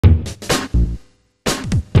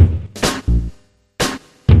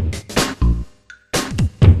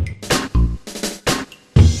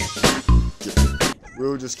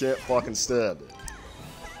Really just can't fucking stab it.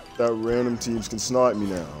 That random teams can snipe me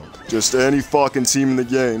now. Just any fucking team in the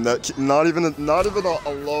game that not even a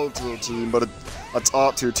low tier team, but a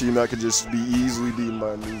top tier team that could just be easily beaten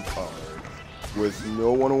by a newcomer with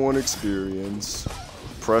no one-on-one experience,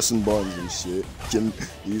 pressing buttons and shit, can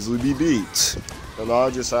easily be beat. And I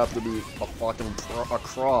just have to be a fucking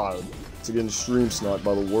crowd to get stream sniped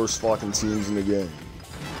by the worst fucking teams in the game.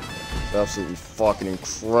 It's absolutely fucking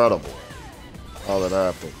incredible how that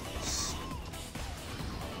happens.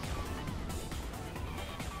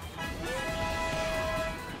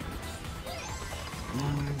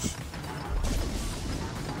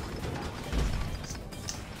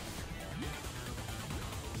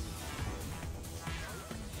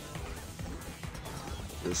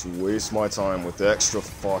 Just waste my time with extra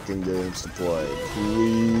fucking games to play.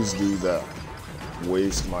 Please do that.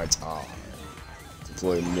 Waste my time to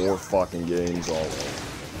play more fucking games all over.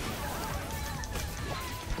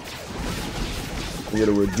 Get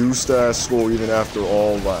a reduced ass score even after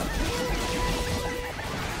all that.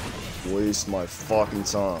 Waste my fucking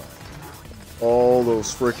time. All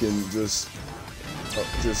those freaking just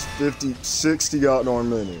 50, 60 goddamn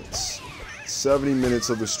minutes. 70 minutes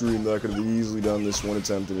of the stream that I could have easily done this one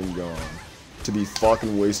attempt and gone. To be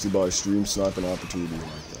fucking wasted by a stream sniping opportunity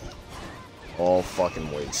like that. All fucking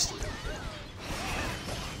wasted.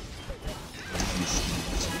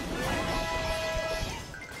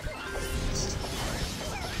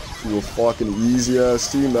 To a fucking easy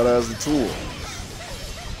ass team that has the tools.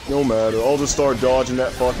 No matter, I'll just start dodging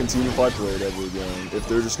that fucking team if I play it ever again. If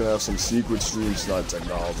they're just gonna have some secret stream snipe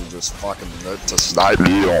technology, just fucking to snipe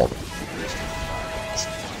me on.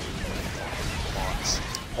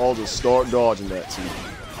 I'll just start dodging that team.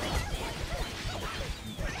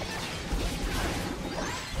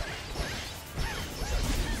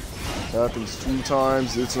 Happens 2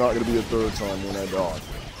 times, it's not gonna be a 3rd time when I dodge.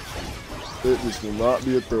 It just will not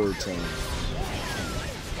be a 3rd time.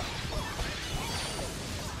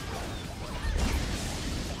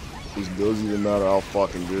 It doesn't even matter how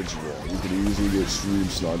fucking good you are. You could easily get stream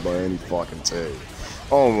sniped by any fucking team.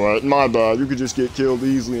 Alright, my bad. You could just get killed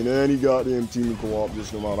easily in any goddamn team in co-op,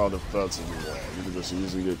 just no matter how defensive you are. You could just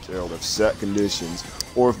easily get killed if set conditions,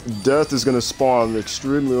 or if death is gonna spawn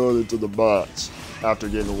extremely early to the batch. After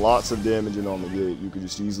getting lots of damage in on the gate, you could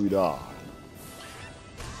just easily die.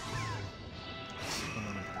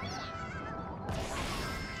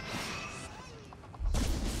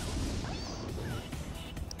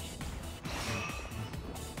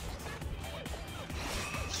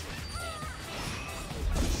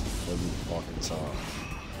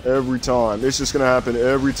 Every time. It's just gonna happen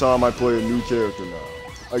every time I play a new character now.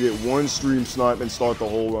 I get one stream snipe and start the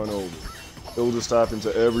whole run over. It'll just happen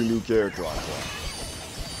to every new character I play.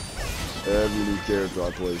 Every new character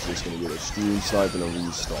I play is just gonna get a stream snipe and a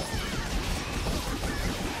restart.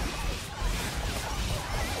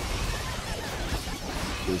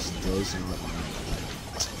 This doesn't matter.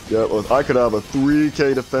 Yeah, look, I could have a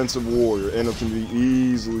 3k defensive warrior and it can be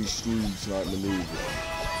easily stream snipe maneuver.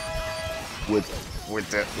 With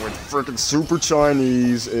freaking super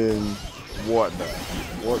Chinese and whatnot.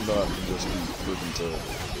 Whatnot can just be freaking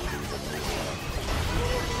terrible.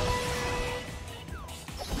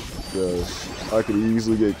 Yes, I could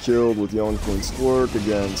easily get killed with Young Prince Slurk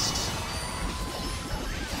against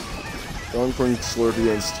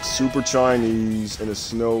super Chinese in a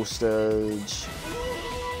snow stage.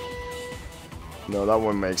 No, that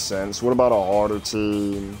wouldn't make sense. What about a harder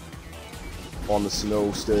team on the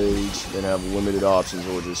snow stage and have limited options,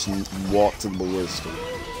 or just walk to the ballista?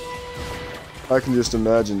 I can just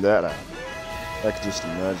imagine that happening. I can just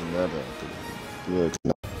imagine that happening. Yeah.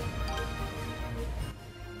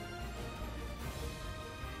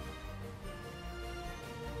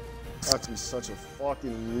 I have to be such a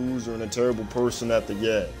fucking loser and a terrible person at the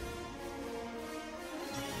game.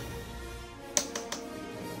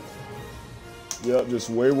 Yep, just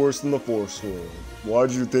way worse than the Force score. Why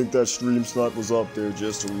did you think that stream snipe was up there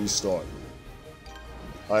just to restart me?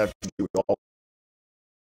 I have to do it all.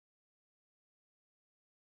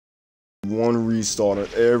 One restart on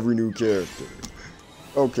every new character.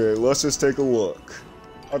 Okay, let's just take a look.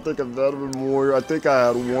 I think a veteran warrior, I think I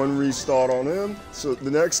had one restart on him. So the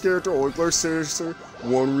next character, Oikler Seriously,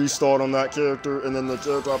 one restart on that character, and then the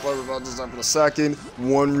character I played with Zephyr second,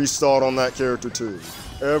 one restart on that character too.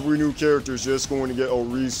 Every new character is just going to get a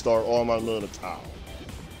restart on my minute count.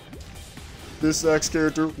 This next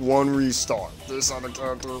character, one restart. This other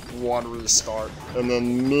character, one restart. And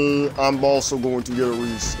then me, I'm also going to get a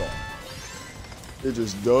restart. It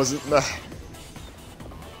just doesn't matter.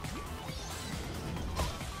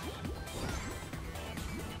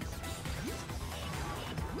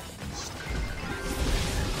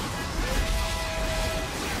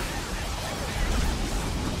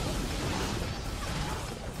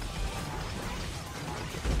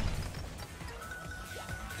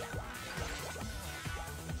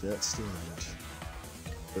 net stage.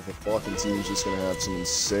 If a fucking team's just gonna have some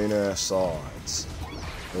insane ass odds,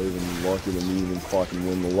 not even lucky to me even fucking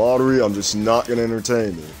win the lottery, I'm just not gonna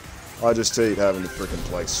entertain it. I just hate having to freaking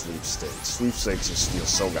play sweepstakes. Sweepstakes just feel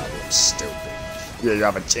so goddamn stupid. Yeah, you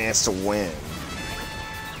have a chance to win.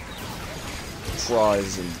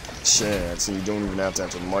 Prize and chance, and you don't even have to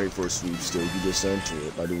enter money for a sweepstake, you just enter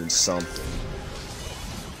it by doing something.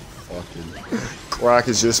 Fucking crack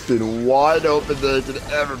has just been wide open than it could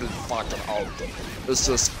ever be fucking open. It's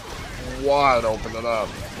just wide open and up.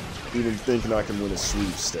 Even thinking I can win a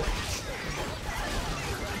sweepstake.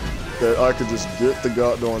 That I could just get the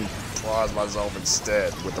goddamn prize myself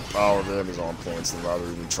instead with the power of Amazon points than rather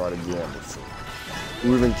even try to gamble for it.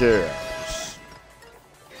 Who even cares?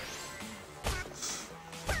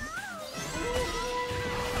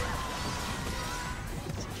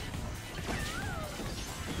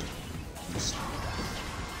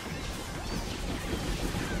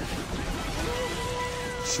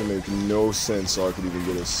 Should make no sense so I could even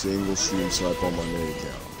get a single stream snipe on my main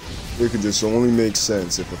account. It could just only make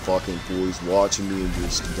sense if a fucking employee's watching me and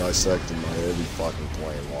just dissecting my every fucking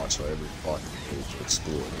play and watch how every fucking page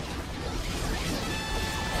explode.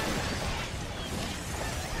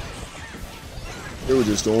 It would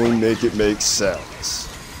just only make it make sense.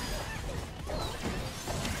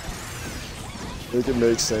 Make it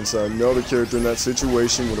make sense that another character in that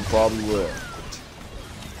situation would have probably lived.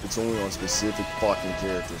 It's only on specific fucking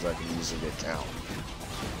characters I can easily get count.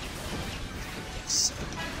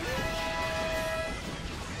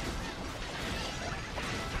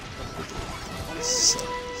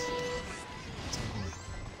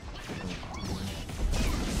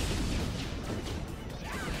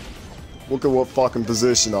 Look at what fucking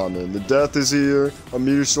position I'm in. The death is here, a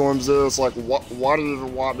meteor storm's there. It's like, why do you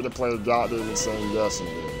even want me to play a goddamn insane guessing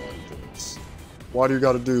game like this? Why do you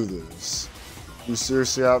gotta do this? You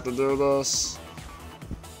seriously have to do this?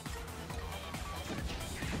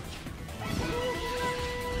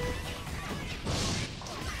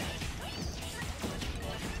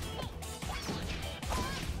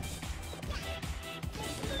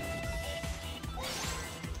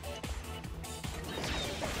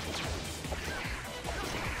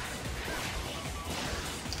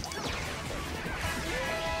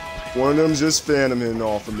 One of them's just phantom hitting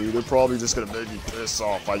off of me. They're probably just gonna make me piss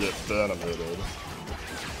off if I get phantom hitted.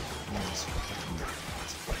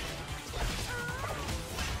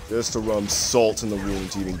 Just to rub salt in the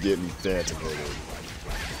wound to even get me phantom hitted.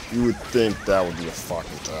 You would think that would be a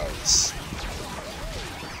fucking case.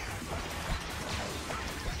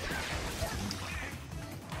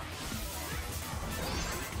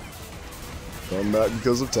 Come back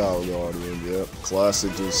because of Tower Guardian, yep.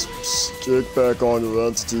 Classic, just stick back on your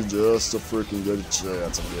entity just to freaking get a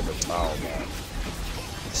chance of getting a Tower back.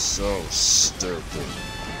 So stupid.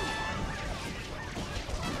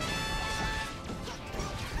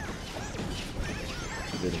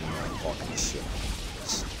 Getting my fucking shit.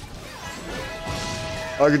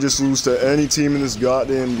 I could just lose to any team in this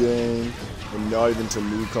goddamn game, and not even to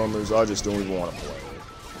newcomers. I just don't even want to play it.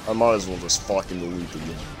 I might as well just fucking delete the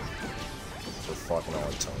game. Fucking all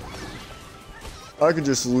the time. I could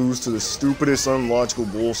just lose to the stupidest, unlogical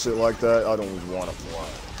bullshit like that. I don't even want to play.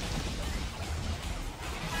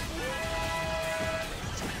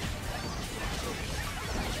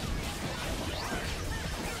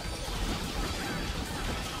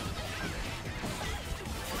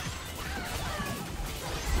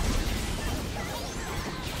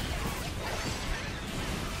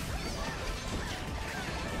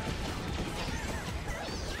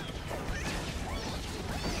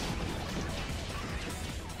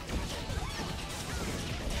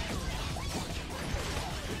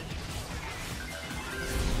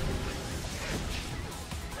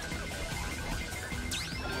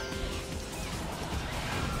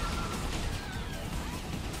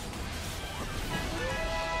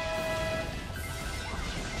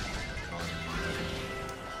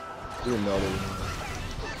 Do another one.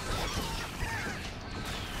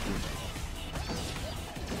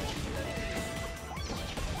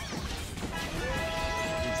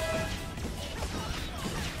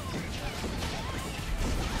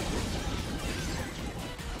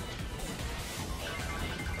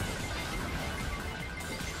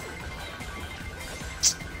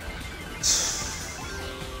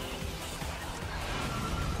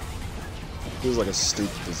 Feels like a stupid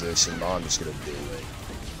position, but I'm just gonna do it.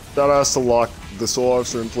 That has to lock the Soul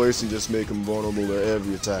Officer in place and just make him vulnerable to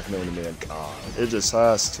every attack known to mankind. It just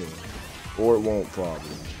has to. Or it won't,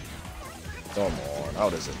 probably. Come on, how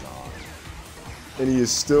does it not? And he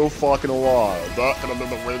is still fucking alive. That could have been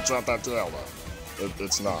the wind trap that killed him.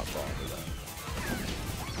 It's not, probably, that.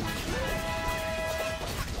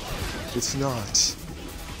 It's not.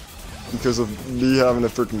 Because of me having to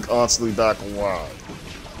freaking constantly back alive.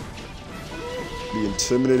 Be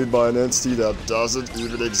intimidated by an entity that doesn't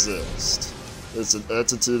even exist. It's an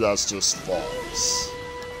entity that's just false.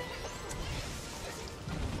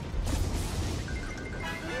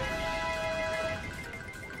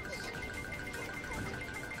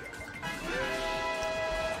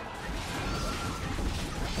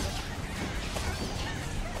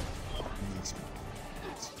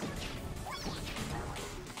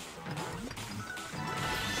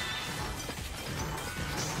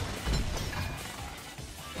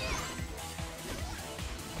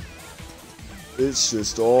 It's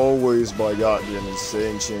just always by goddamn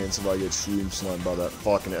insane chance if I get stream sniped by that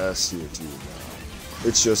fucking S tier team now.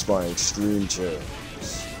 It's just by extreme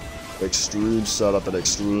chance. Extreme setup and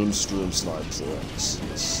extreme stream snipe things.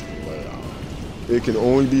 This layout. It can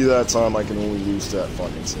only be that time I can only lose to that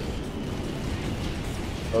fucking team.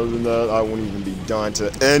 Other than that, I wouldn't even be dying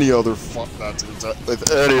to any other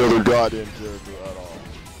with any other goddamn character at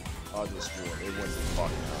all. I just would. It wouldn't be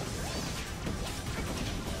fucking happening.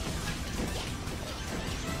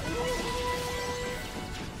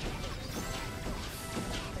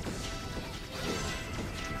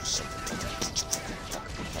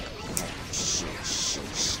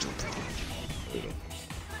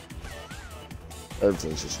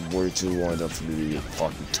 Everything's just way too lined up for me to get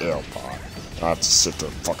fucking tailpot. I have to sit there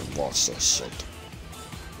and fucking watch that shit.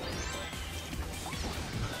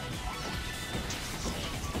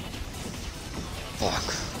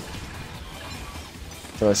 Fuck.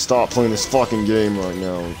 Can I stop playing this fucking game right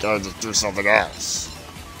now and gotta just do something else?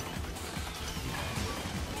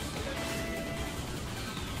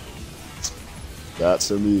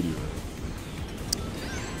 That's a meteor.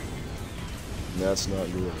 And that's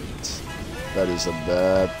not great. That is a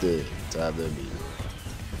bad thing to have that meteor.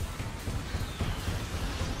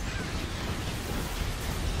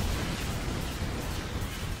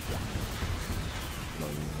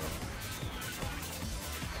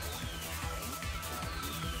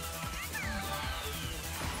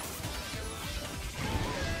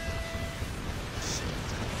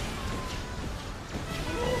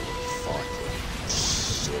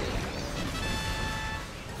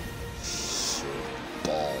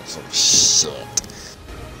 Some shit.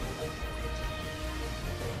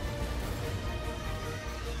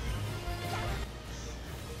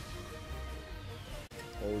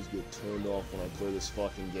 Always get turned off when I play this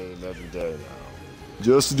fucking game every day now.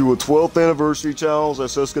 Just to do a 12th anniversary challenge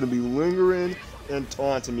that's just gonna be lingering and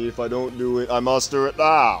taunting me if I don't do it. I must do it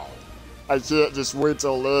now. I can't just wait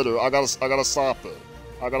till later. I gotta stop it.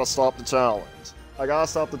 I gotta stop the challenge. I gotta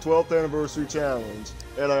stop the 12th anniversary challenge,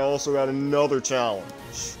 and I also got another challenge.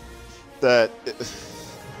 That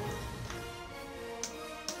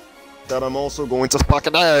I'm also going to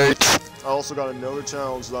fucking hate. I also got another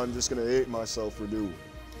challenge that I'm just gonna hate myself for doing.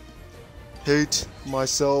 Hate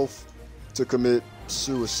myself to commit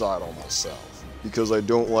suicide on myself because I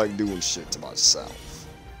don't like doing shit to myself.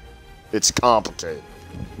 It's complicated.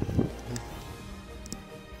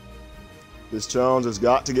 This challenge has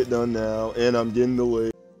got to get done now, and I'm getting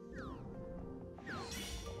delayed.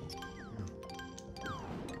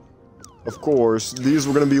 Of course, these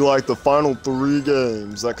were going to be like the final 3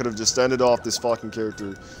 games that could have just ended off this fucking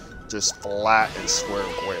character just flat and square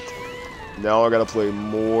quickly. Now I gotta play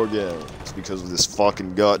more games because of this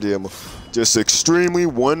fucking goddamn just extremely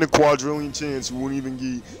 1 in a quadrillion chance you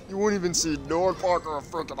wouldn't even see North Park or a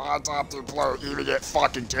freaking high top tier player even get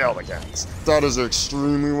fucking killed against. That is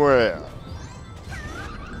extremely rare.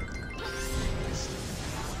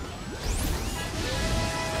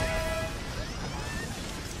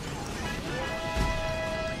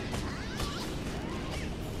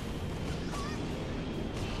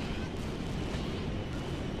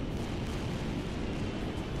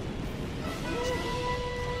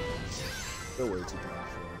 They're way too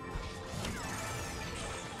powerful.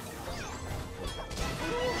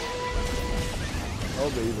 How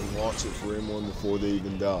would they even launch it for M1 before they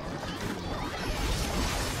even die?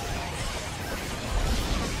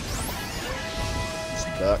 Just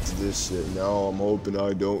back to this shit. Now I'm hoping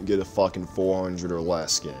I don't get a fucking 400 or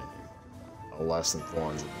less game. A less than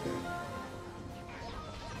 400 game.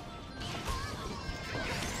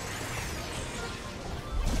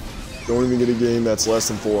 Don't even get a game that's less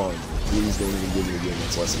than 400. Please don't even give me a game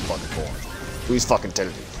that's less than fucking 400. Please fucking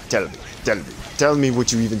tell me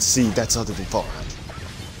what you even see that's other than 400.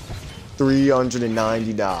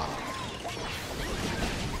 $390.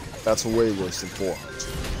 That's way worse than 400.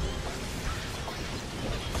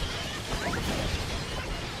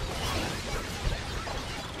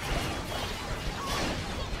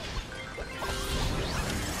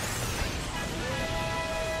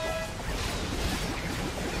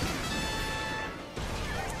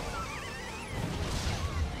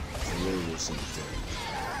 worse than you think.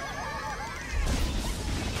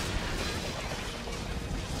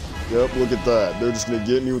 Yep, look at that. They're just gonna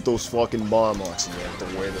get me with those fucking bomb locks again. The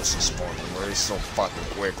way this is spawning way so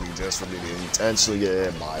fucking quickly just for me to intentionally get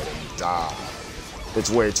hit by it and die. It's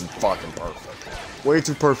way too fucking perfect. Way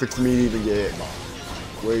too perfect for me to even get hit by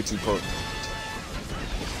it. Way too perfect.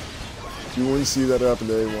 You wouldn't see that happen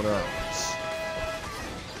to anyone else.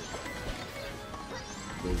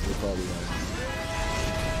 They're probably not.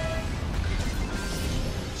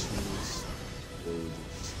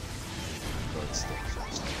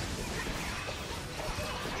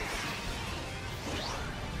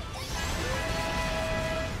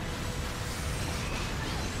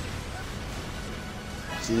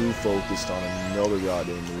 Too focused on another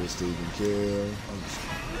goddamn list to even care.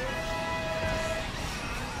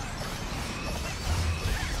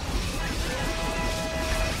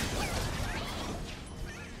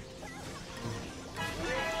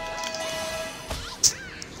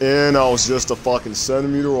 And I was just a fucking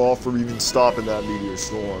centimeter off from even stopping that meteor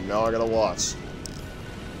storm. Now I gotta watch.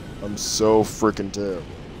 I'm so freaking terrible.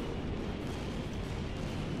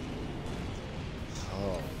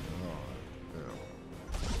 Oh god.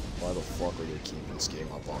 Why the fuck are they keeping this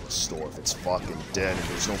game up on the store if it's fucking dead and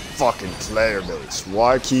there's no fucking player base?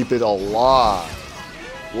 Why keep it alive?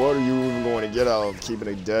 What are you even going to get out of keeping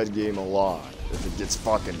a dead game alive if it gets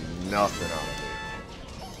fucking nothing out of it?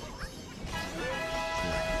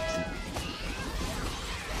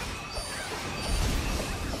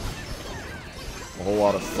 A whole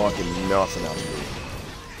lot of fucking nothing out of it.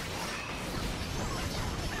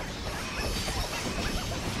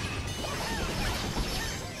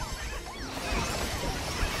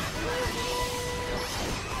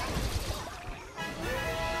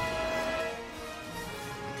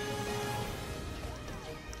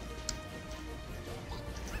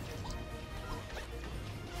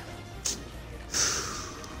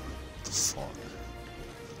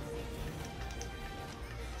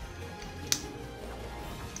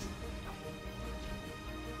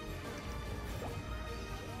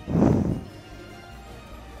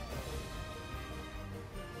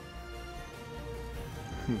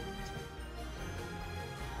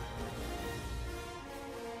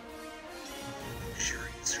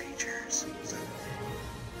 Features.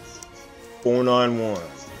 491.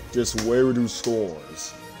 Just way reduced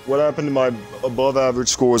scores. What happened to my above average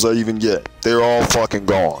scores I even get? They're all fucking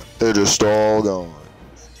gone. They're just all gone.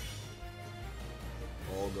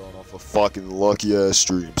 All gone off a fucking lucky ass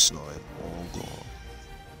stream snipe. All gone.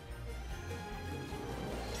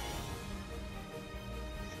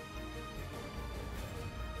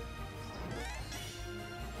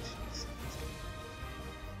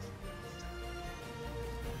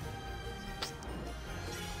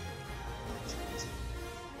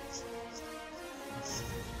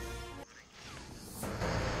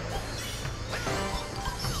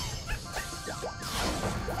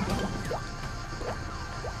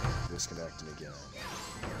 Disconnecting again.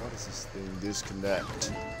 Why does this thing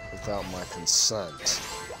disconnect without my consent?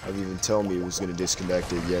 I didn't even tell me it was gonna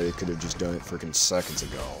disconnect it yet. It could have just done it freaking seconds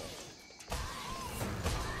ago.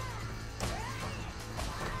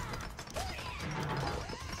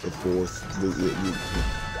 The fourth, the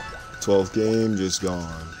 12th game just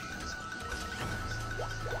gone.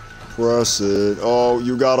 Press it. Oh,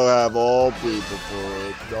 you gotta have all people for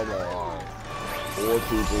it. Come on. 4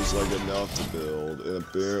 people's like enough to build, and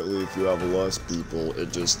apparently if you have less people,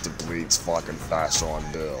 it just depletes fucking faster on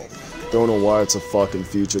build. Don't know why it's a fucking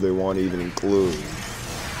feature they want to even include.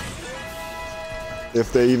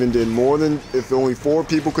 If they even did more than, if only 4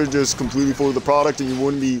 people could just completely afford the product and you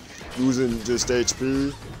wouldn't be losing just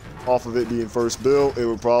HP off of it being first build, it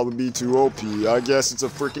would probably be too OP. I guess it's a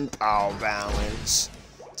freaking power balance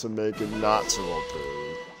to make it not so OP.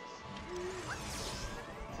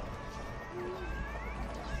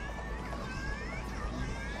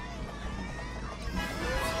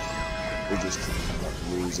 It just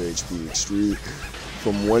lose HP extreme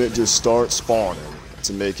from when it just starts spawning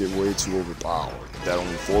to make it way too overpowered. That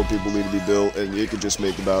only 4 people need to be built, and it could just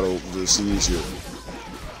make the battle just easier.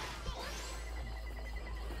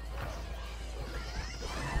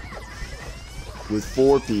 With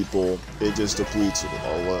 4 people, it just depletes it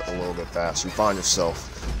a little bit faster. You find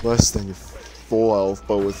yourself less than your full health,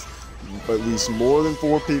 but with at least more than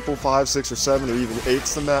 4 people, 5, 6, or 7, or even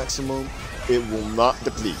 8's the maximum, it will not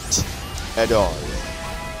deplete at all.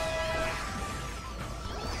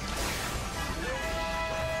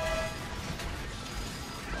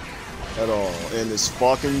 At all. And this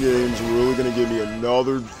fucking game's really gonna give me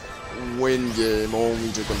another win game only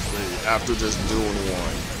to complete after just doing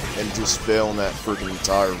one and just failing that freaking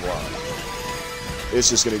entire run. It's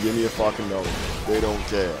just gonna give me a fucking number. They don't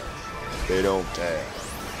care. They don't care.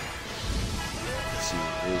 See,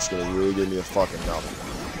 they're just gonna really give me a fucking number.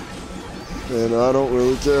 And I don't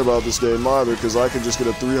really care about this game either, because I can just get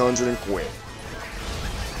a 300 and quit.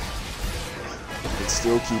 And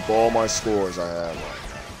still keep all my scores I have right now.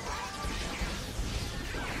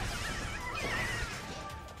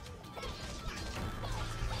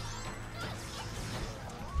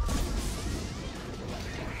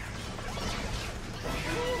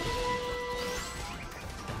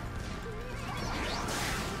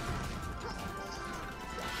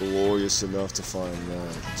 Glorious enough to find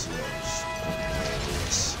that.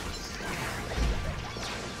 Yes.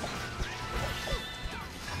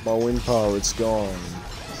 My wind power, it's gone.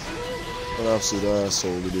 An absolute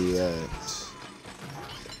asshole to do that.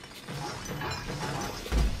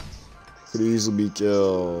 Could easily be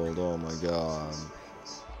killed. Oh my god.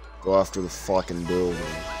 Go after the fucking building.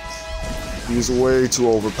 He's way too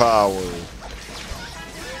overpowered.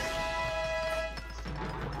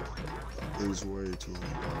 He's way too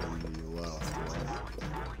overpowered to be left, right?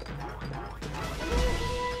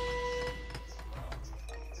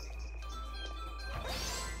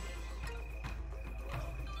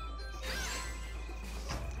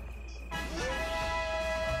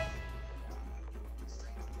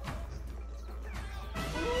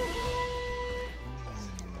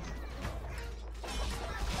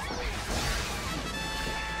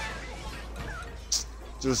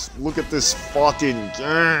 Just look at this fucking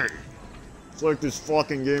game. It's like this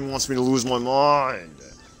fucking game wants me to lose my mind.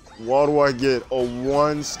 Why do I get a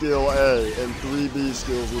 1 skill A and 3 B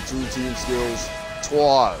skills with 2 team skills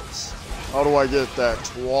twice? How do I get that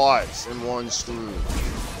twice in one stream?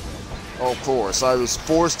 Of course, I was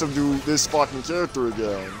forced to do this fucking character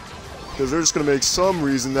again. Because they're just gonna make some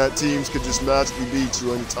reason that teams could just magically beat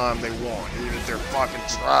you anytime they want, even if they're fucking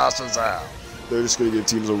trash as hell. They're just gonna give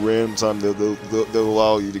teams a random time they'll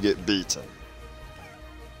allow you to get beaten.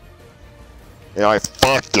 And I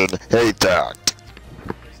fucking hate that.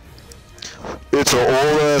 It's an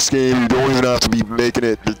old ass game, you don't even have to be making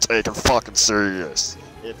it be taken fucking serious.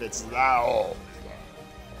 If it's that old.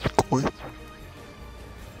 What?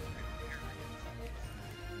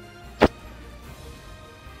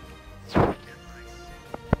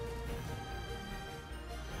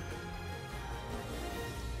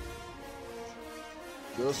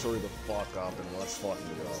 Just hurry the fuck up and let's fucking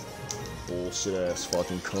go. Bullshit ass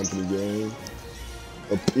fucking company game.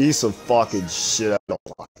 A piece of fucking shit I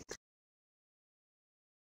don't like.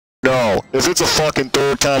 No, if it's a fucking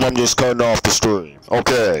third time, I'm just cutting off the stream.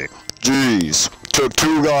 Okay. Jeez. Took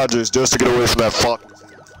 2 dodges just to get away from that fuck.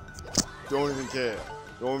 Don't even care.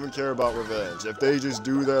 Don't even care about revenge. If they just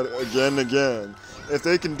do that again and again, if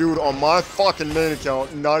they can do it on my fucking main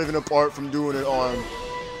account, not even apart from doing it on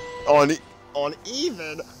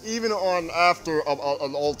even on after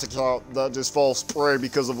an alt account that just falls prey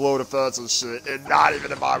because of low defense and shit, and not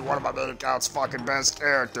even about one of my main account's fucking best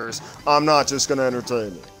characters, I'm not just gonna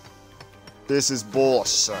entertain it. This is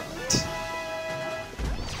bullshit.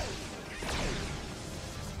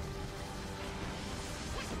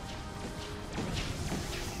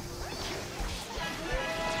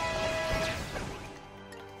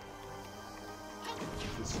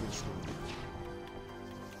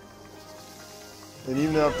 And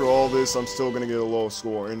even after all this, I'm still gonna get a low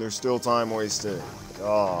score, and there's still time wasted.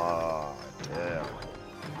 God damn.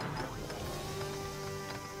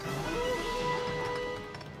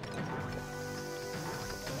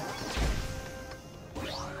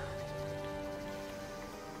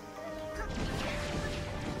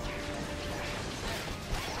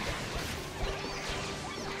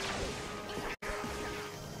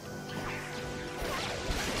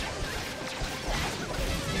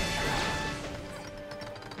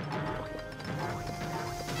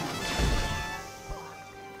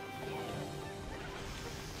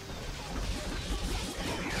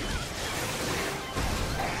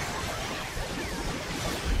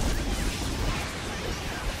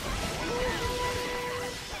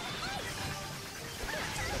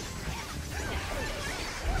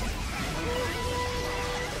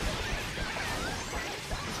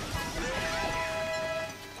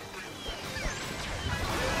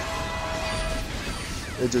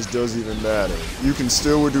 It just doesn't even matter. You can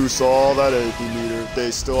still reduce all that AP meter.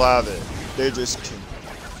 They still have it. They just can.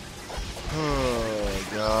 Oh,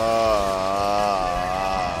 God.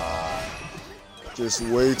 Just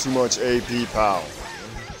way too much AP power.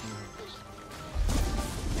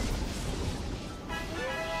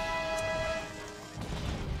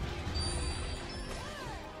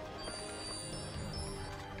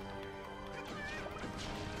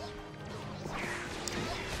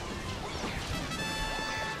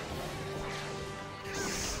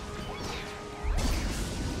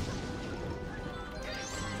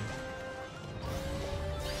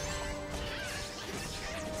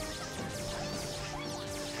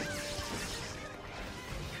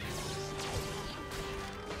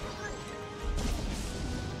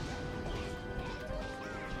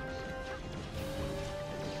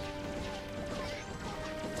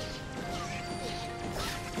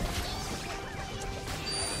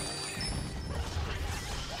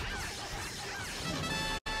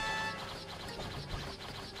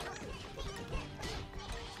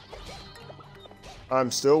 I'm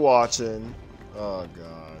still watching. Oh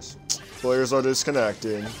gosh. Players are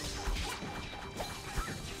disconnecting.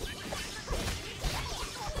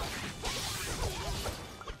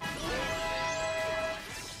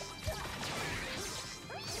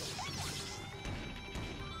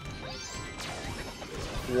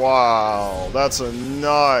 Wow, that's a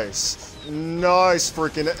nice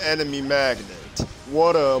freaking enemy magnet.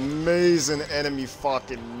 What an amazing enemy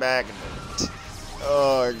fucking magnet.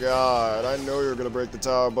 Oh god, I know you're gonna break the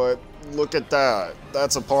tower, but look at that.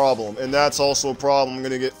 That's a problem. And that's also a problem. I'm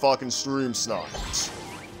gonna get fucking stream sniped.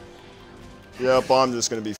 Yep, I'm just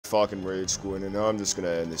gonna be fucking rage quitting and I'm just gonna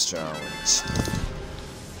end this challenge.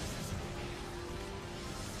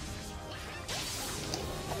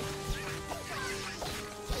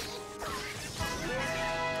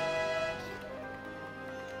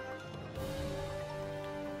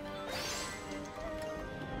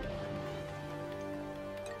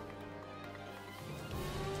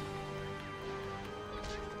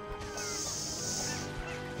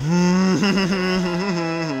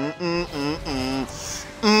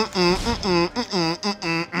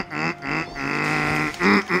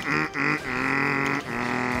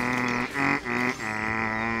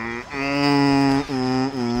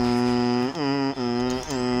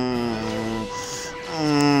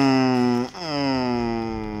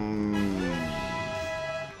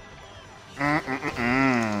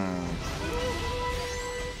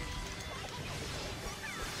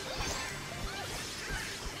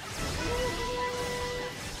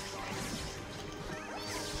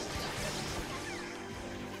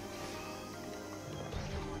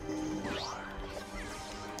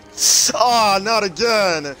 Ah, not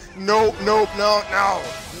again! Nope, nope, no, no!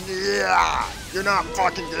 Yeah! You're not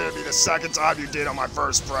fucking giving me the second time you did on my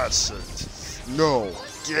first press shit. No!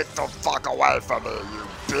 Get the fuck away from me, you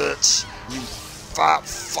bitch! You fat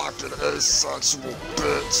fucking asexual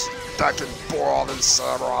bitch! That can bore all these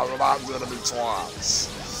samurai without getting me twice.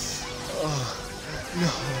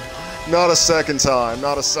 No. Not a second time,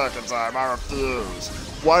 not a second time, I refuse.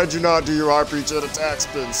 Why did you not do your RPG attack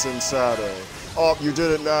spin, Sensado? Oh, you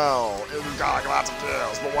did it now. You got lots of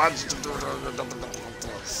kills, but why did you do it?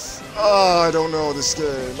 Oh, I don't know this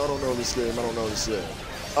game. I don't know this game. I don't know this game.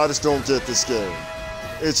 I just don't get this game.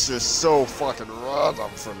 It's just so fucking random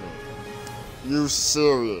for me. You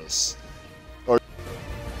serious? Are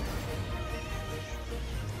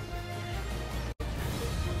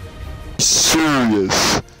you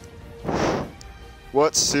serious?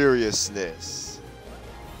 What seriousness?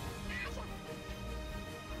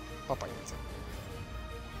 Papa.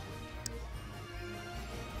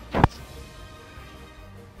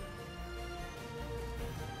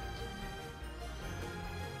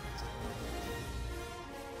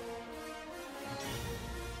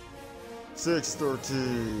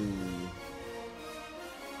 613.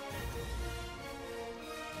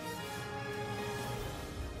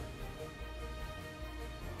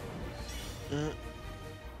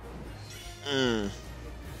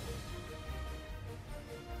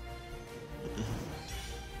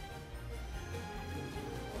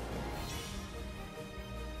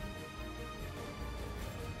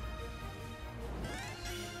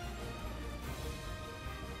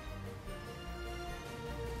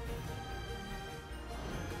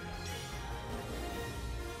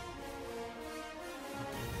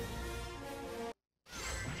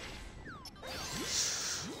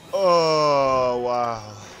 Oh,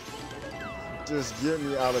 wow. Just get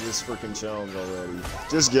me out of this freaking challenge already.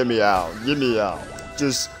 Just get me out. Get me out.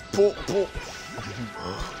 Just pull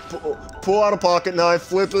out a pocket knife,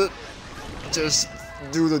 flip it. Just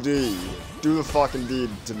do the deed. Do the fucking deed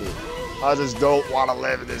to me. I just don't want to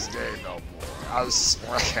live in this game no more. I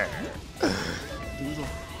swear.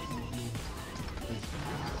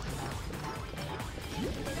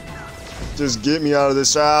 Just get me out of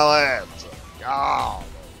this challenge. Oh.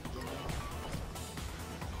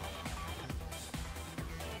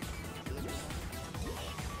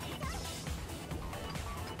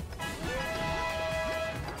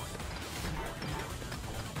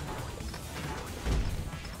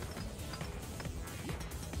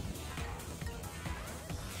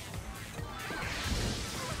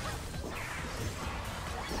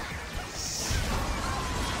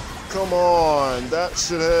 Come on, that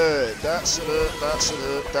should hit, that should hit, that should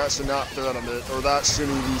hit, that should not phantom it, or that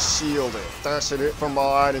shouldn't be shielded. That should hit from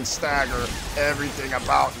behind and stagger. Everything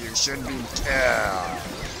about you should be killed.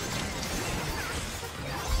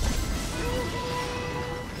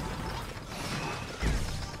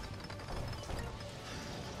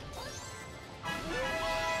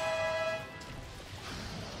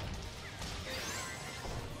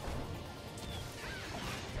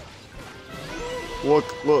 Look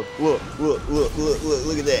at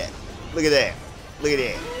that. Look at that. Look at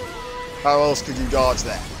that. How else could you dodge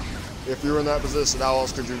that? If you're in that position, how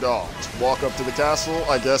else could you dodge? Walk up to the castle?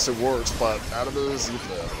 I guess it works, but out of this, you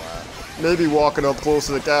fail. Maybe walking up close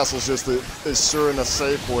to the castle is just ensuring a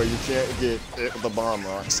safe way you can't get hit with the bomb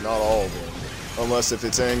rocks. Not all of them. Unless if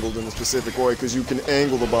it's angled in a specific way, because you can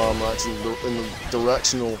angle the bomb rocks in the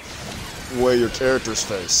directional way your character's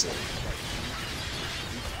facing.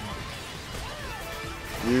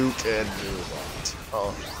 You can do that.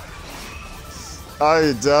 Oh.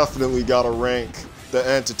 I definitely gotta rank the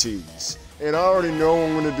entities. And I already know what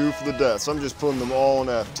I'm gonna do for the deaths. I'm just putting them all in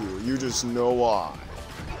F tier. You just know why.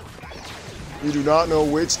 You do not know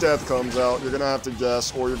which death comes out. You're gonna have to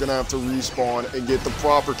guess, or you're gonna have to respawn and get the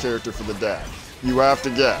proper character for the death. You have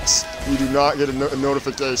to guess. You do not get a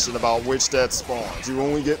notification about which death spawns. You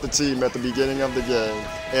only get the team at the beginning of the game,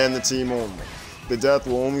 and the team only. The death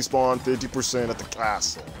will only spawn 50% at the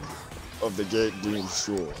castle of the gate being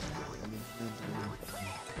short.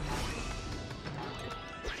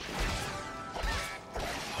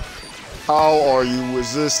 How are you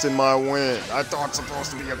resisting my wind? I thought it's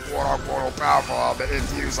supposed to be a quote-unquote powerful, but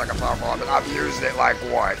it's used like a powerful, but I'm using it like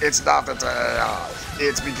what? It's nothing to AI.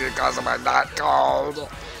 It's because of my not called.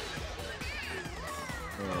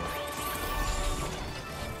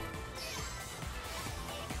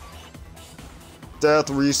 Death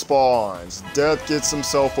respawns. Death gets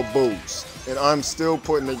himself a boost. And I'm still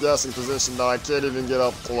put in a guessing position that I can't even get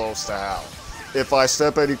up close to hell. If I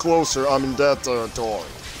step any closer, I'm in death territory.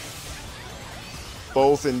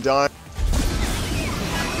 Both in dying.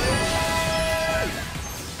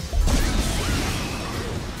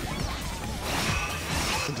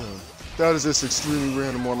 That is just extremely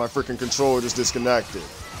random where my freaking controller just disconnected.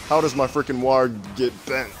 How does my freaking wire get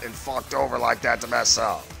bent and fucked over like that to mess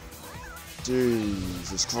up?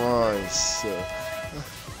 Jesus Christ.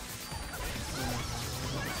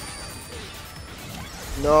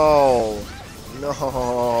 No.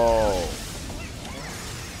 No.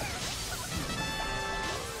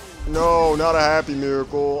 No, not a happy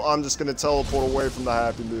miracle. I'm just gonna teleport away from the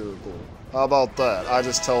happy miracle. How about that? I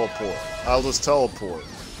just teleport. I'll just teleport.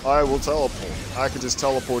 I will teleport. I could just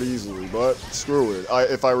teleport easily, but screw it.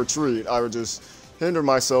 If I retreat, I would just hinder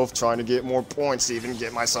myself trying to get more points to even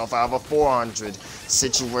get myself out of a 400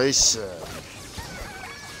 situation.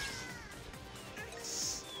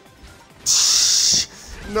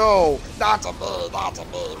 No, not to me, not to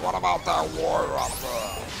me. What about that warrior up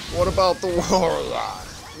there? What about the warrior?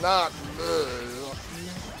 Not me.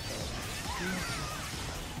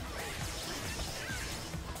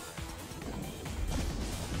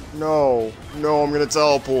 No, no, I'm gonna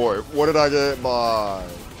teleport. What did I get by?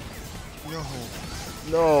 No,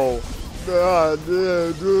 no.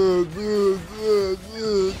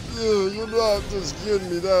 You're not just getting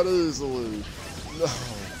me that easily. No.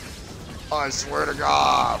 I swear to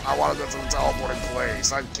God, I want to get to the teleporting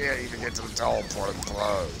place. I can't even get to the teleporting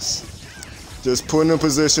place. Just put in a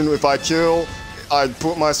position, if I kill, I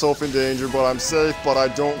put myself in danger, but I'm safe, but I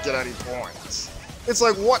don't get any points. It's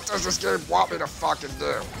like, what does this game want me to fucking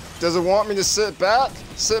do? Does it want me to sit back?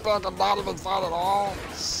 Sit back and not even fight at all?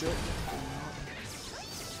 Sit.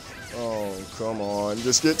 Oh, come on.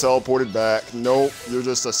 Just get teleported back. Nope, you're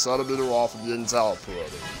just a centimeter off of getting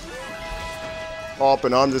teleported. Up,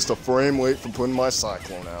 and I'm just a frame late for putting my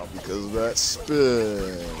cyclone out because of that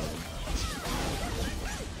spin.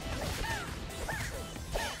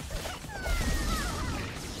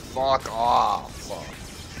 Fuck off.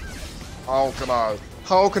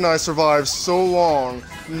 How can I survive so long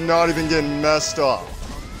not even getting messed up?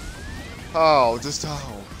 How? Just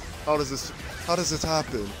how? How does this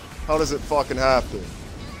happen? How does it fucking happen?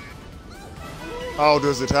 How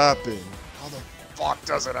does it happen? How the fuck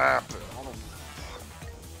does it happen?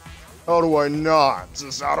 How do I not?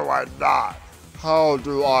 Just how do I not? How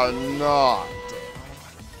do I not?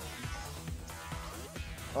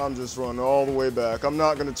 I'm just running all the way back. I'm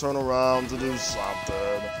not gonna turn around to do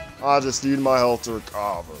something. I just need my health to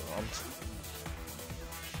recover.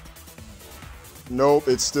 Nope,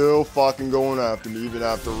 it's still fucking going after me, even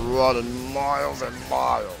after running miles and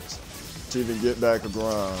miles to even get back to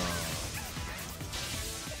ground.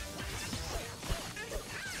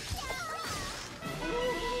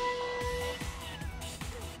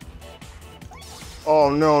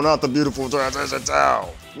 Oh no, not the beautiful transition too.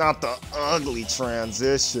 Not the ugly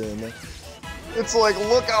transition. It's like,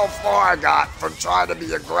 look how far I got from trying to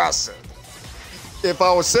be aggressive. If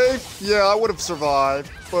I was safe, yeah, I would have survived.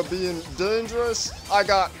 But being dangerous, I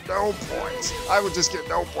got no points. I would just get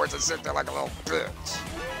no points and sit there like a little bitch.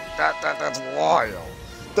 That's wild.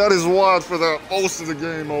 That is why for the most of the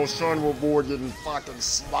game I was trying to avoid getting fucking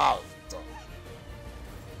sniped.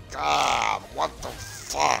 God, what the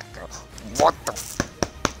fuck? What the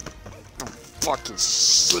fucking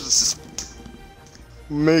shit is this?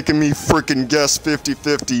 Making me freaking guess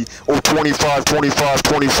 50-50 or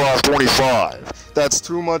 25-25-25-25. That's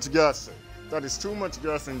too much guessing. That is too much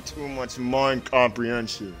guessing, too much mind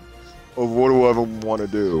comprehension of what do I ever want to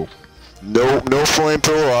do. No flame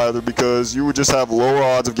pillar either, because you would just have lower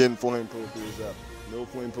odds of getting flame pillar through Zephyr. No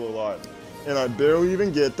flame pillar either. And I barely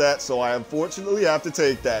even get that, so I unfortunately have to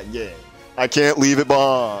take that game. I can't leave it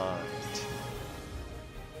behind.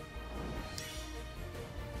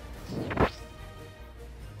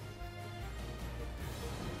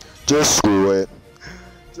 Just screw it.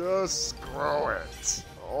 Just screw it.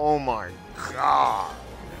 Oh my god.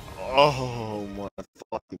 Oh my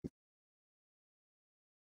fucking.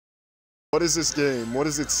 What is this game? What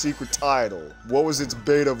is its secret title? What was its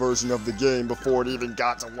beta version of the game before it even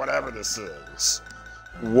got to whatever this is?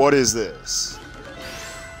 What is this?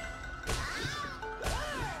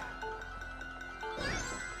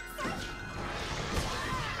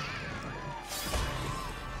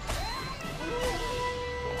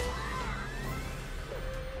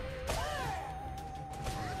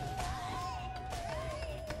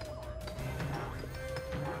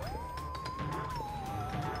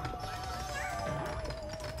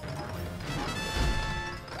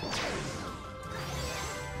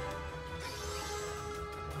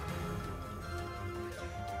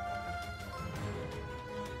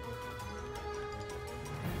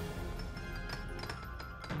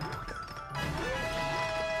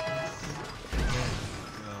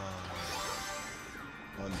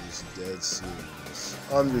 Dead serious.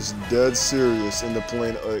 I'm just dead serious into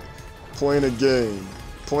playing a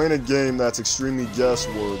game that's extremely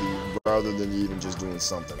guess-worthy rather than even just doing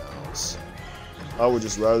something else. I would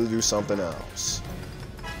just rather do something else.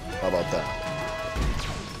 How about that?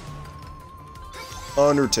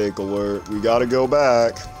 Undertake alert. We gotta go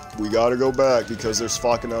back. We gotta go back because there's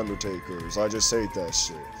fucking Undertakers. I just hate that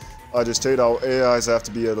shit. I just hate how AIs have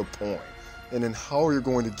to be at a point. And then how are you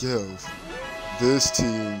going to give this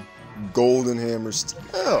team golden hammer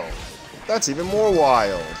still? That's even more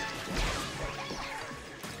wild.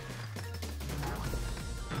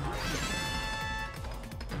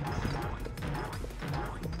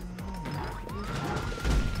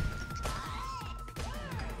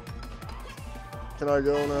 Can I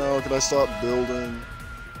go now? Can I stop building?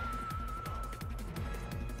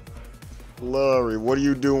 Larry, what are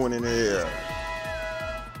you doing in here?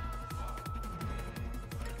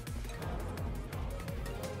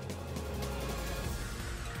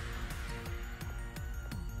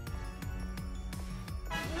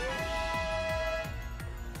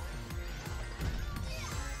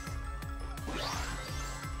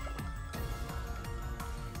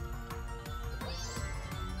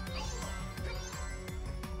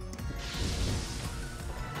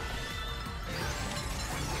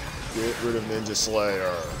 Get rid of Ninja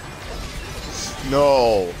Slayer.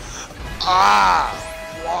 No. Ah!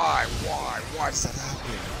 Why does that happen?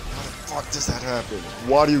 Why the fuck does that happen?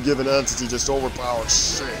 Why do you give an entity just overpowered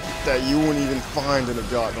shit that you wouldn't even find in a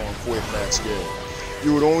goddamn quick match game?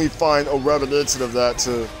 You would only find a reminiscent of that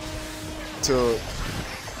to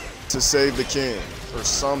save the king or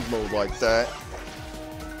some mode like that.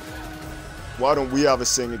 Why don't we have a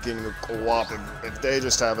Singing Kingdom co-op if they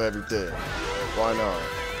just have everything? Why not?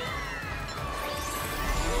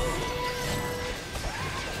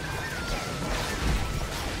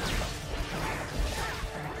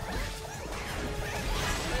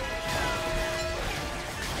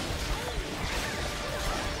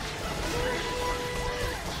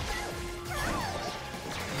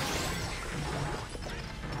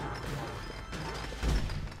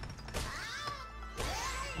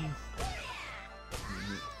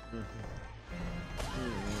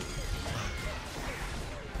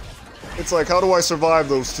 It's like, how do I survive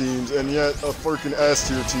those teams, and yet a freaking S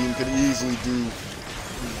tier team can easily do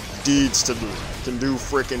deeds to me, can do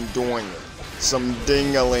freaking doing it. Some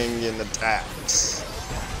ding-a-ling-in attacks.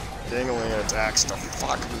 Ding-a-ling attacks to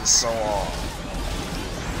fuck me so off.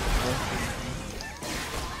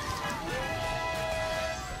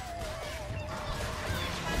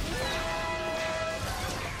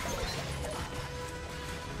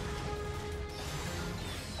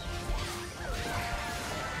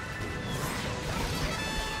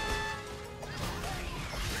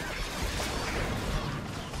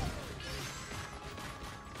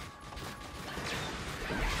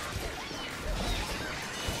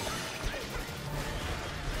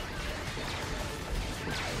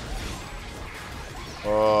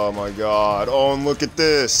 Oh my god. Oh, and look at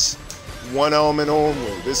this. One element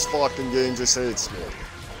only. This fucking game just hates me.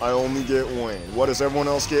 I only get wind. What does everyone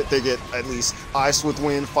else get? They get at least ice with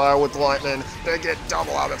wind, fire with lightning. They get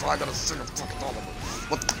double out if I gotta sing a fucking double.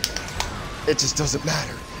 What the? It just doesn't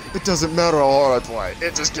matter. It doesn't matter how hard I play.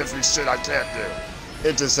 It just gives me shit I can't do.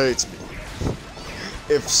 It just hates me.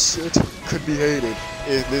 If shit could be hated,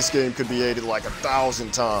 if this game could be hated like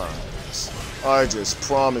 1,000 times. I just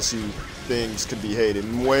promise you things could be hated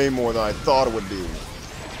way more than I thought it would be.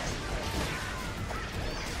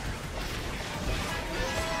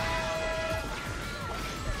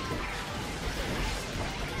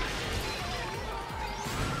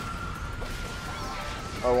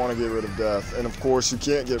 I want to get rid of death, and of course you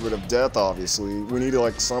can't get rid of death, obviously. We need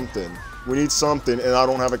like something. We need something, and I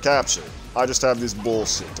don't have a capture. I just have this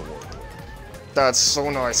bullshit to work with. That's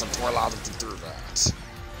so nice of Twilight to do that.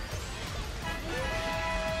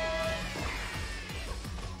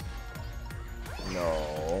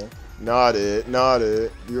 No, not it, not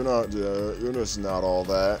it. You're not, you're just not all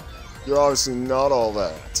that. You're obviously not all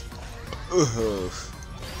that. Ugh.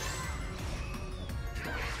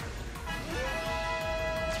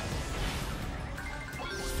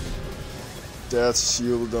 Death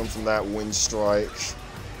shielded them from that wind strike.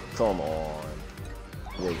 Come on.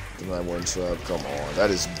 Wait, from that wind strike? Come on. That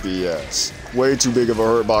is BS. Way too big of a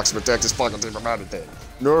hurt box to protect this fucking team from anything.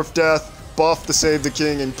 Nerf death, buff the Save the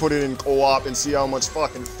King, and put it in co-op and see how much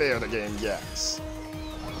fucking fair the game gets.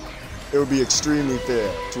 It would be extremely fair,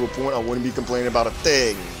 to a point I wouldn't be complaining about a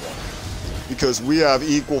thing. Because we have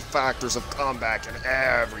equal factors of combat and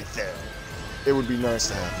everything. It would be nice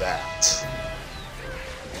to have that.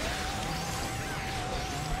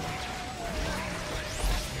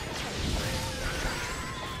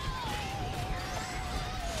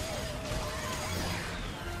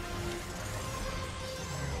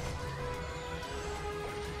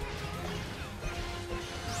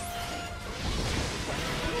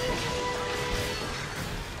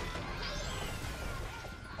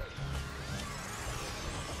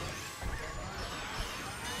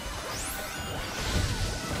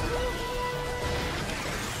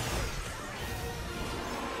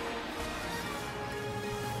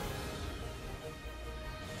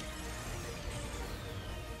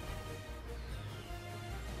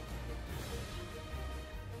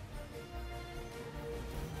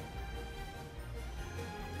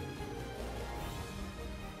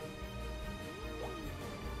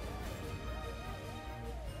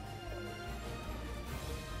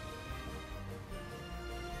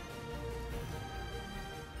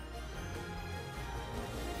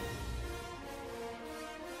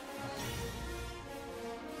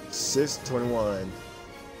 $6.21.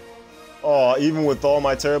 Oh, even with all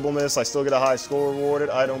my terribleness, I still get a high score rewarded?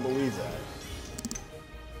 I don't believe that.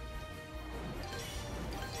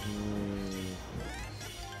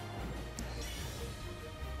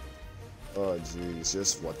 Oh, jeez.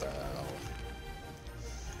 Just what the hell?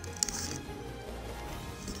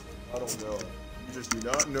 I don't know. You just do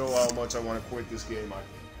not know how much I want to quit this game.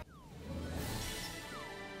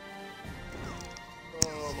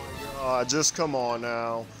 Oh my god, just come on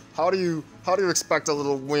now. How do you expect a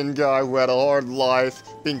little wind guy who had a hard life,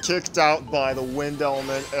 being kicked out by the wind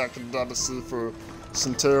element academically for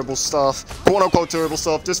some terrible stuff, quote-unquote terrible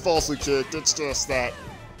stuff, just falsely kicked? It's just that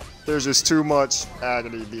there's just too much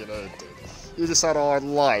agony being ended. He just had a hard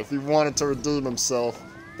life. He wanted to redeem himself,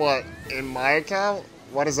 but in my account,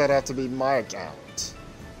 why does that have to be my account?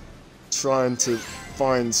 Trying to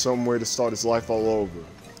find some way to start his life all over.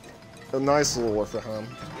 A nice lore for him.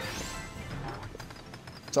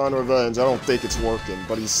 Time to revenge. I don't think it's working,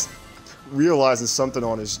 but he's realizing something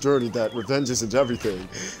on his journey, that revenge isn't everything.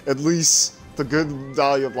 At least the good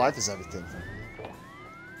value of life is everything.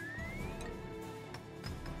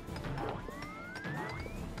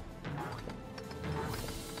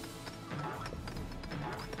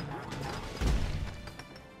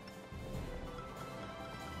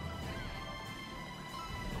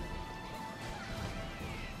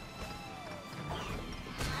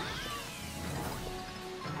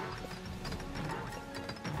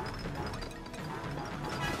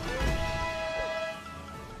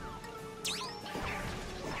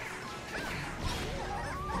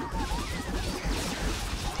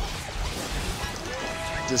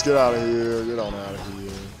 Just get out of here, get on out of here.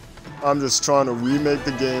 I'm just trying to remake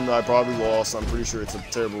the game that I probably lost. I'm pretty sure it's a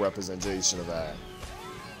terrible representation of that.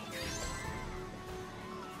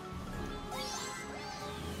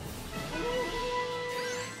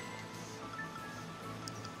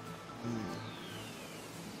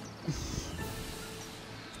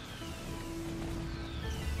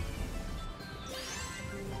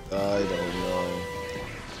 I don't know.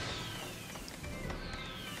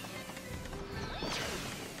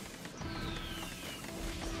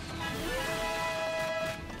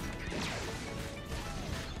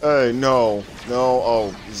 Hey, no. No. Oh,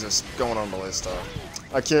 he's just going on ballista.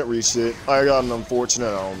 I can't reach it. I got an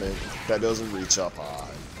unfortunate element that doesn't reach up high.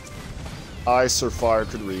 Ice or fire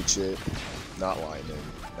could reach it. Not lightning.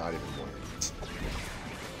 Not even wind.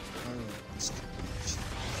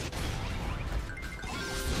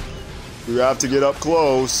 You have to get up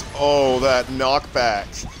close. Oh, that knockback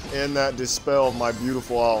and that dispel of my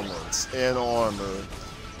beautiful elements and armor.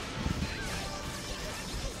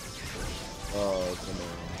 Oh, come on.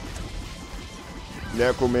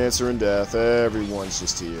 Necromancer and Death. Everyone's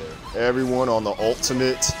just here. Everyone on the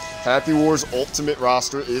ultimate Happy Wars ultimate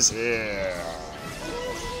roster is here.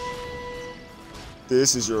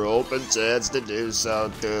 This is your open chance to do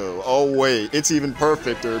so too. Oh wait, it's even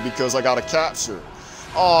perfecter because I got a capture.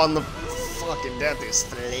 Oh, and the fucking Death is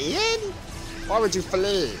fleeing? Why would you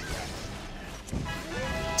flee?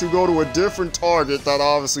 To go to a different target that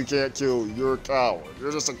obviously can't kill you. You're a coward.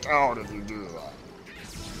 You're just a coward if you do that.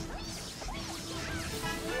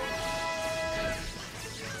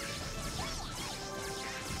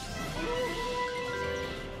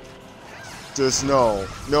 Just no,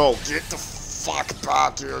 get the fuck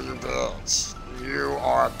back here, you bitch. You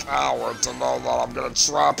are a coward to know that I'm gonna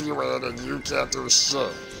trap you in and you can't do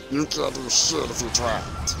shit. You can't do shit if you're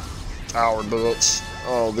trapped. Coward bitch.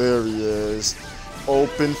 Oh, there he is.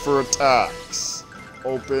 Open for attacks.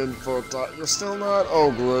 Open for attack. You're still not?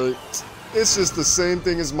 Oh, great. It's just the same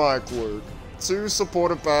thing as my quirk. 2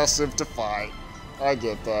 support a passive to fight. I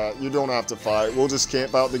get that. You don't have to fight. We'll just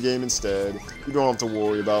camp out the game instead. You don't have to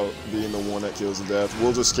worry about being the one that kills the Death.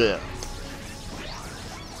 We'll just camp.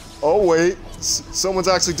 Oh, wait. Someone's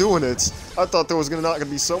actually doing it. I thought there was not gonna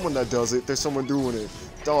be someone that does it. There's someone doing it.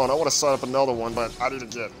 Darn, I want to set up another one, but I need to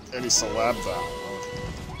get any celeb down.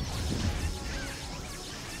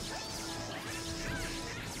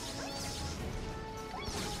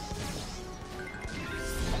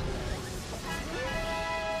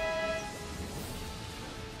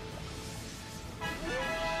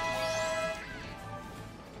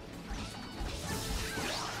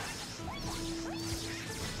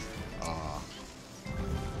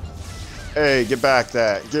 Hey, get back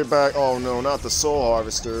that. Get back. Oh no, not the Soul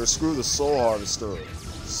Harvester. Screw the Soul Harvester.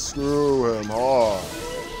 Screw him hard.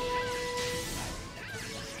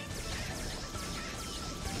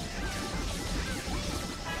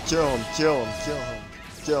 Kill him, kill him, kill him,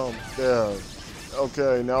 kill him. There.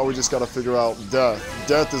 Okay, now we just gotta figure out Death.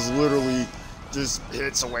 Death is literally just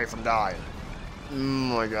hits away from dying. Oh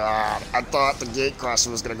my god. I thought the Gate Crusher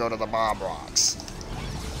was gonna go to the Mob Rocks.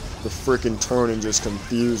 The frickin' turning just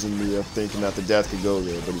confusing me of thinking that the Death could go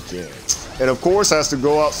there, but he can't. And of course has to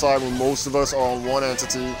go outside when most of us are on one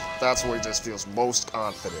entity. That's where he just feels most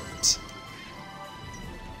confident.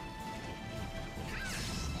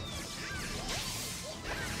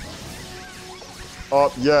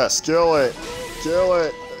 Oh, yes, kill it. Kill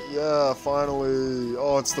it. Yeah, finally.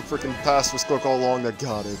 Oh, it's the frickin' pacifist clerk all along that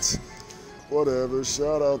got it. Whatever,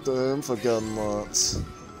 shout out to him for getting lots.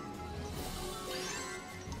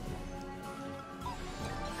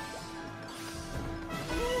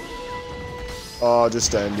 Oh,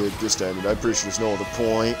 just end it, just end it. I'm pretty sure there's no other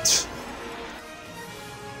point.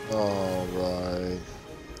 Alright.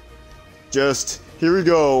 Just, here we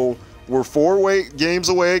go. We're 4 games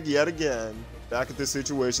away yet again. Back at this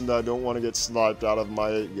situation that I don't want to get sniped out of my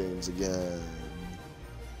 8 games again.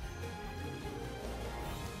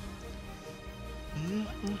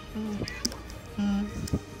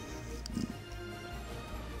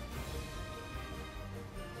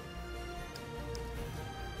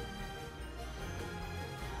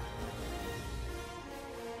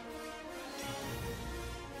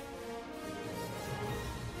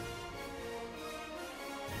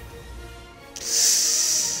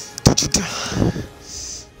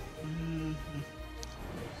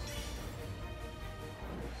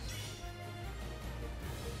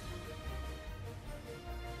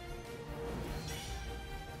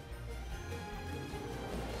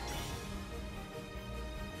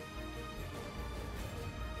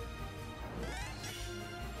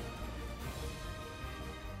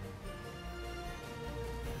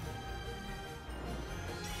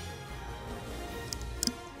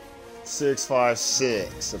 Six, 5,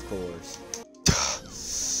 6, of course.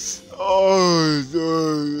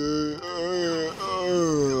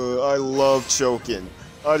 I love choking.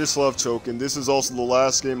 I just love choking. This is also the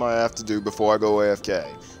last game I have to do before I go AFK.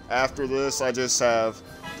 After this, I just have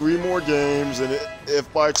 3 more games, and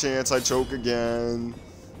if by chance I choke again,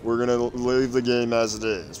 we're gonna leave the game as it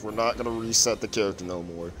is. We're not gonna reset the character no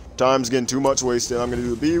more. Time's getting too much wasted. I'm gonna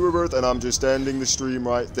do the B rebirth, and I'm just ending the stream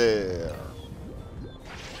right there.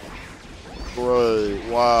 Great,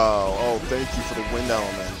 wow. Oh, thank you for the wind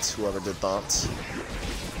element, whoever did that.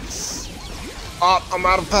 Ah, I'm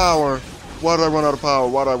out of power. Why did I run out of power?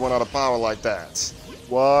 Why did I run out of power like that?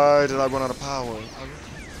 Why did I run out of power?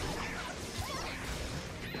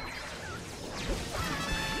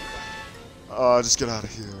 Just get out of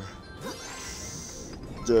here.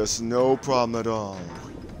 There's no problem at all.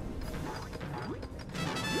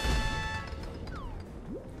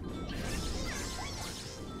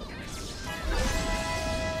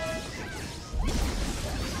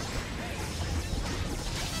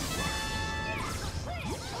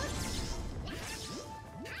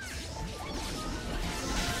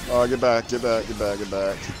 Get back, get back, get back, get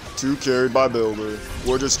back. 2 carried by Builder.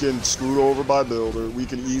 We're just getting screwed over by Builder. We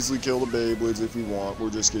can easily kill the Beyblades if we want.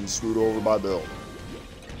 We're just getting screwed over by Builder.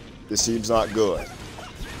 This seems not good.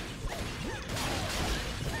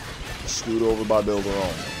 Screwed over by Builder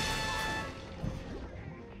only.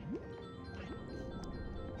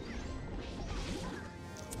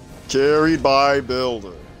 Carried by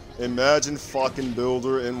Builder. Imagine fucking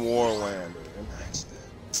Builder in Warlander. Imagine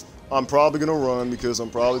that. I'm probably gonna run because I'm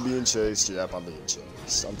probably being chased. Yep, I'm being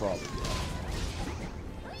chased. I'm probably.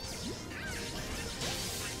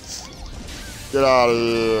 Get out of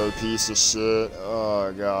here, piece of shit.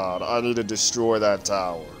 Oh god, I need to destroy that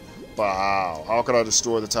tower. But how? How could I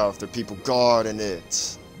destroy the tower if there are people guarding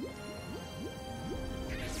it?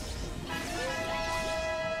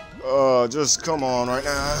 Just come on right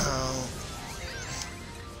now.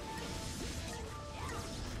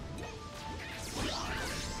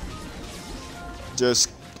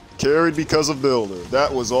 Just carried because of Builder.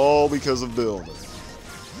 That was all because of Builder.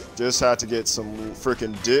 Just had to get some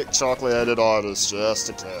freaking dick chocolate-headed artists just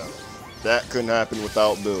to tell. That couldn't happen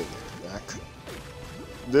without Builder.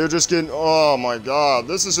 They're just getting, oh my god,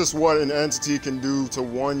 this is just what an entity can do to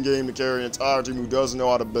one game to carry an entire team who doesn't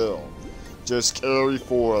know how to build. Just carry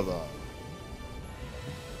 4 of them.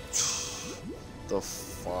 The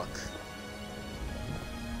fuck?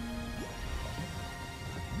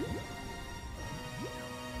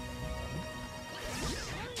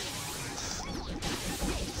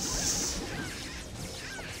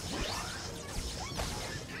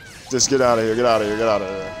 Just get out of here, get out of here, get out of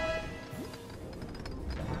here.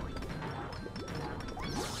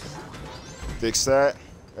 Fix that,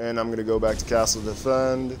 and I'm gonna go back to Castle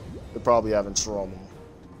Defend. They're probably having trouble.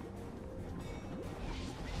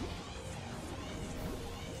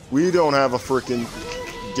 We don't have a freaking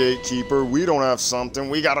gatekeeper. We don't have something.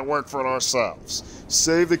 We gotta work for it ourselves.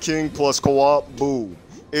 Save the King plus co-op, boom.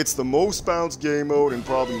 It's the most balanced game mode and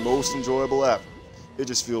probably most enjoyable ever. It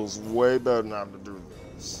just feels way better than having to do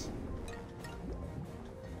this.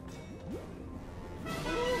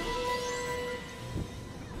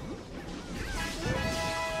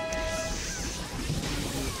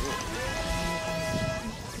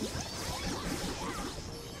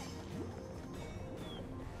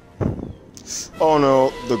 Oh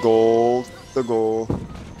no, the gold, the gold.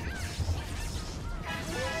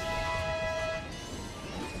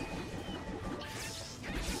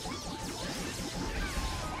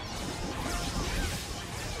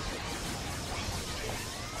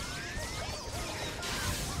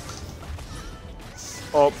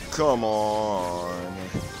 Oh, come on.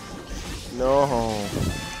 No.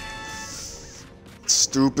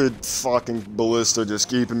 Stupid fucking ballista just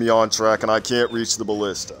keeping me on track and I can't reach the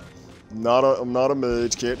ballista. I'm not a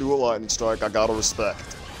mage, can't do a lightning strike, I gotta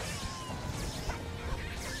respect.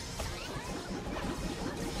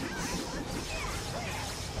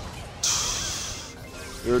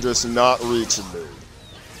 You're just not reaching me.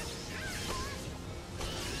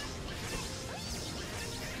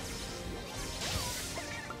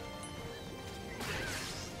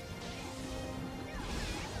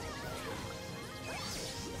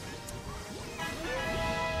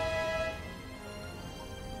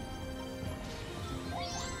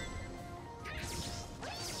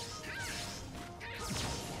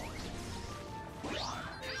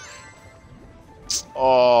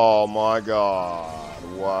 Oh my god,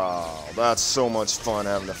 wow, that's so much fun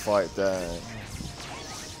having to fight that.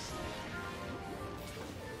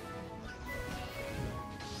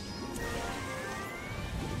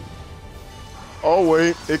 Oh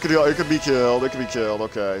wait, it could be killed,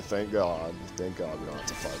 okay, thank god we don't have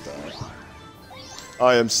to fight that.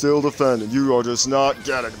 I am still defending, you are just not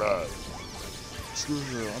getting that. Screw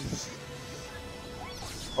you,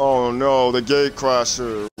 Oh no, the gate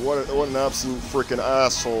crasher. What an absolute freaking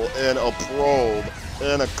asshole, and a probe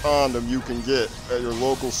and a condom you can get at your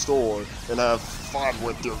local store and have fun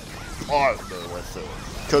with your partner with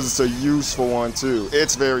it. Because it's a useful one too.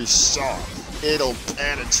 It's very sharp. It'll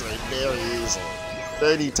penetrate very easily.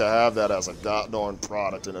 They need to have that as a goddamn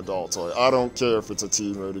product in adult toy. I don't care if it's a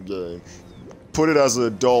teen-rated game. Put it as an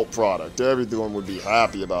adult product. Everyone would be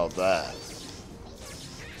happy about that.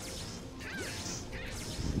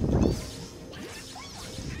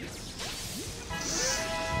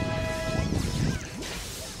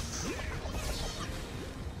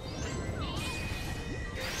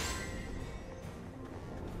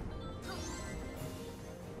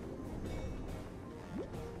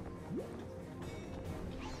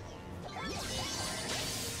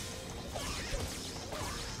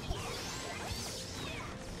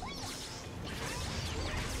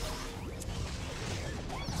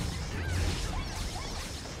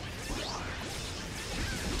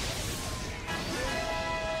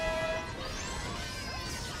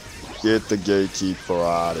 Get the gatekeeper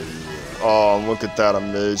out of here. Oh, and look at that, I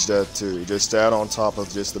maged that too. Just that on top of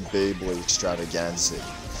just the Beyblade extravaganza.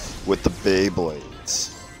 With the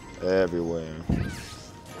Beyblades. Everywhere.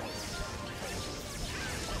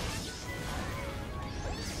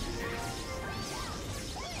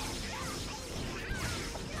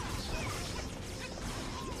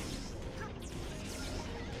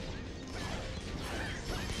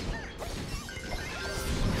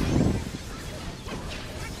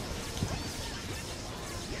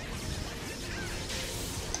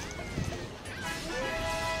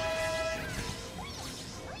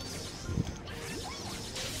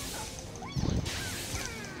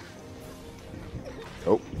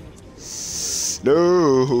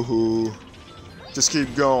 No, just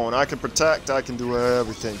keep going. I can protect, I can do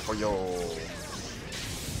everything for you.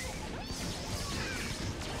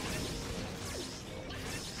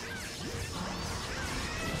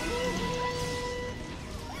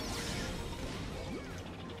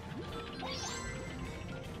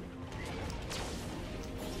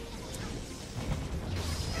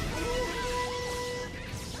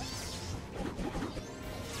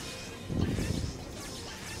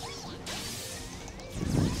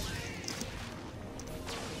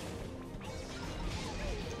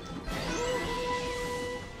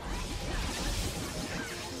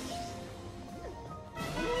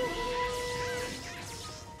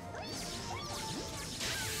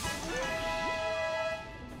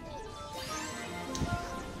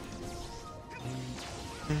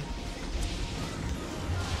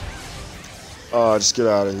 Just get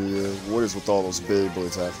out of here. What is with all those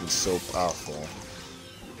Beyblades having so powerful?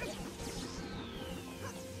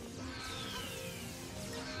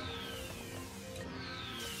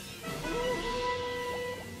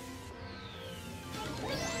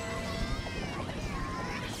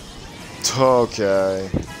 Okay.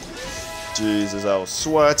 Jesus, that was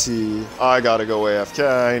sweaty. I gotta go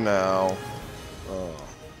AFK now. Oh.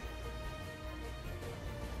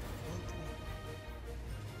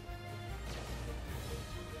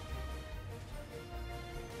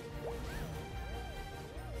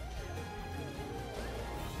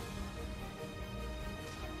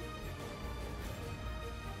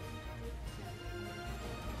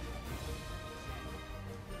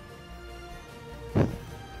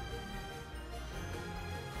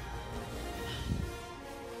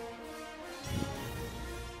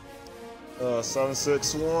 Uh,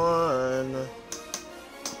 761.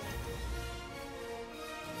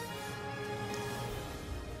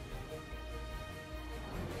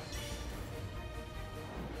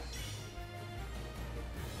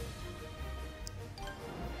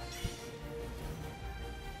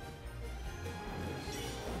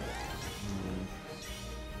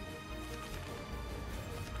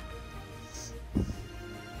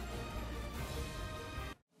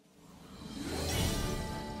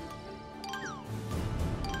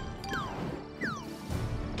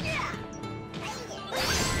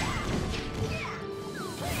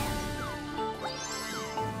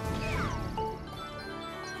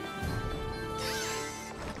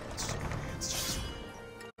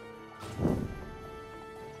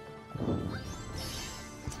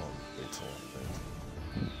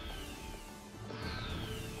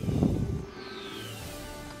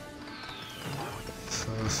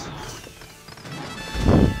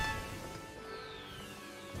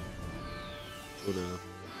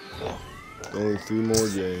 Only 3 more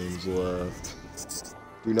games left.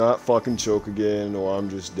 Do not fucking choke again or I'm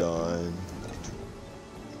just dying.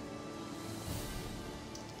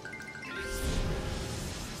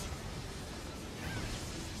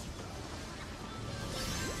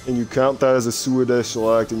 And you count that as a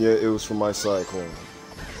suicidal act, and yet it was from my cyclone.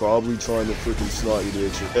 Probably trying to freaking snot you to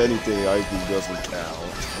hit you. Anything I do doesn't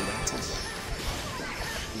count.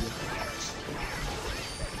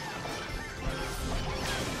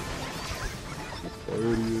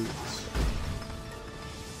 Idiots.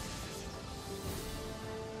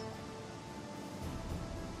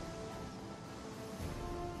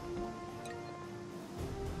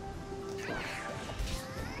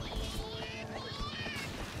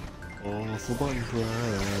 Careful button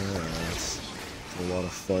press. It's a lot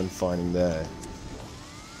of fun finding that.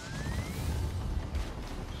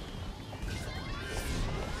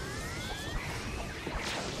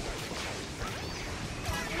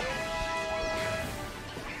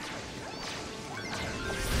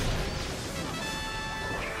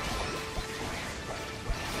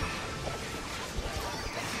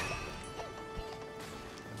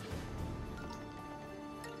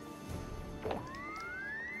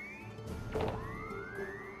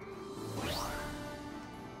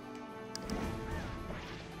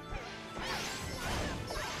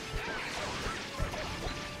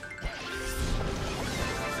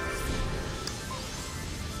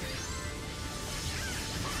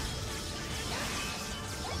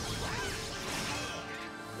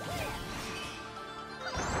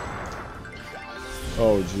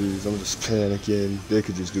 Oh jeez, I'm just panicking. They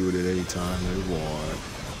could just do it at any time they want.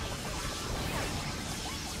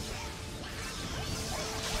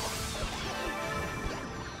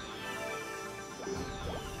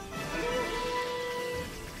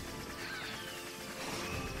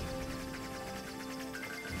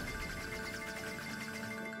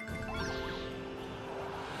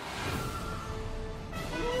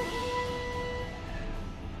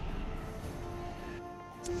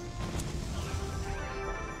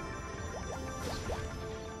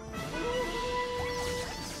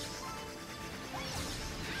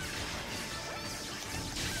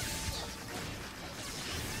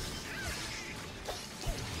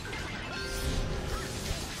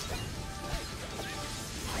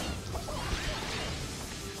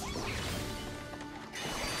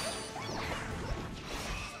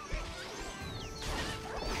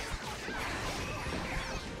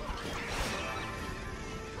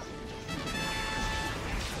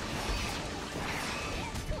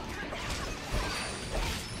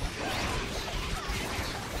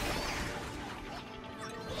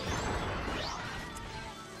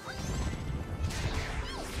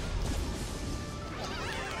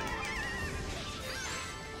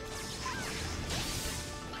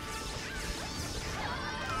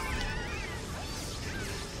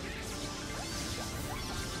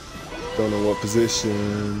 Don't know what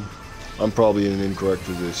position. I'm probably in an incorrect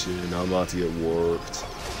position. I'm about to get warped.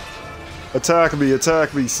 Attack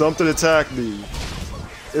me, something attack me.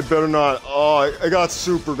 It better not. Oh, I got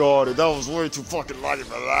super guarded. That was way too fucking lucky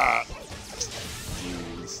for that.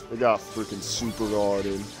 Jeez, they got freaking super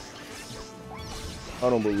guarded. I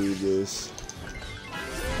don't believe this.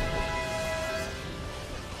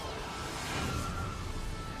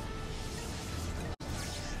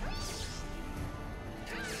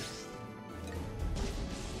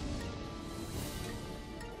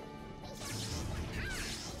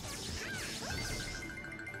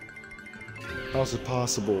 How's it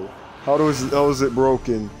possible? How is it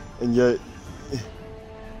broken and yet?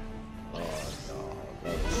 Oh no,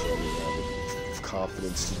 that was so have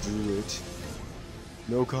confidence to do it.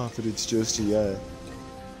 No confidence just yet.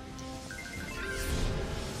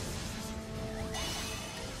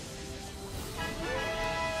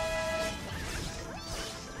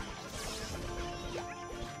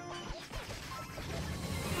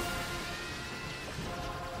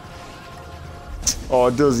 Oh,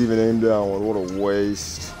 it doesn't even aim downward. What a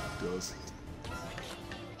waste. It doesn't.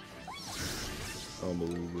 I don't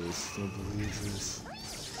believe this. Don't believe this.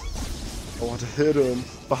 I want to hit him,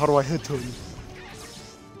 but how do I hit him?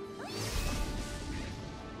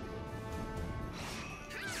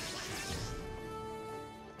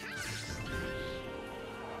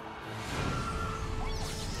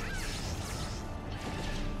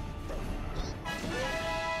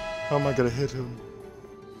 How am I gonna hit him?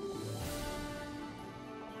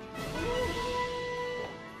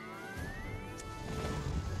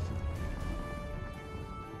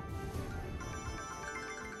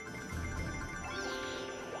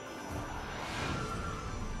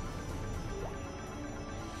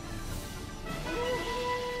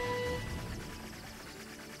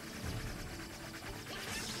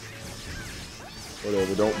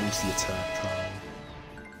 Whatever, don't lose the attack time.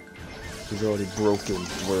 He's already broken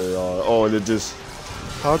where they are. Oh, and it just...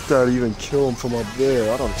 How'd that even kill him from up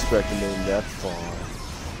there? I don't expect him to aim that far.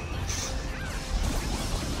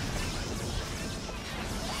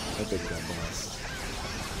 I think that blast.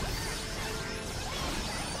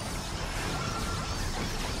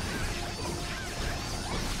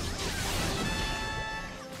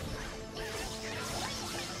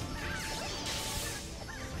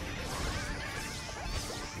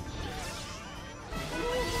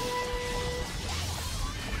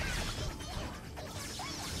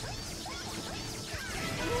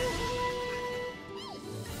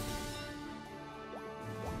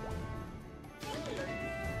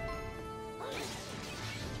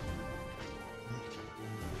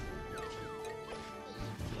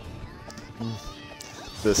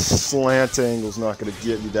 This slant angle's not gonna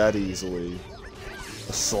get me that easily.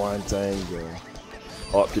 A slant angle.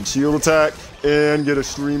 Up can shield attack and get a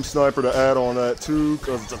stream sniper to add on that too,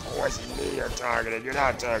 because it's of course me you're targeted. You're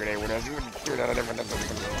not targeting anyone else. You wouldn't do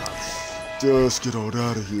that. Just get on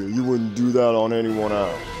out of here. You wouldn't do that on anyone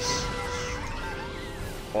else.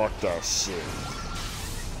 Fuck that shit.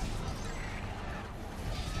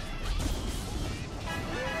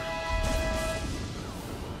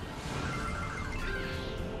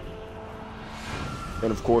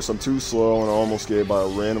 And of course I'm too slow and I almost get by a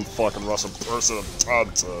random fucking Russian person.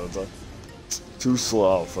 Too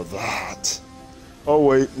slow for that. Oh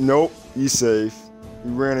wait, nope, he's safe. He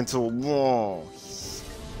ran into a wall.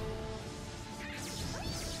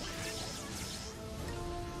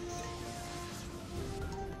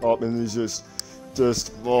 Oh, and he's just,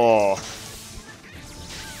 oh.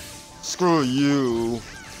 Screw you.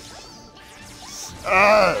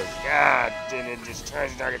 Oh, God, didn't just try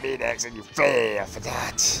to target me next and you fail for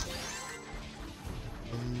that.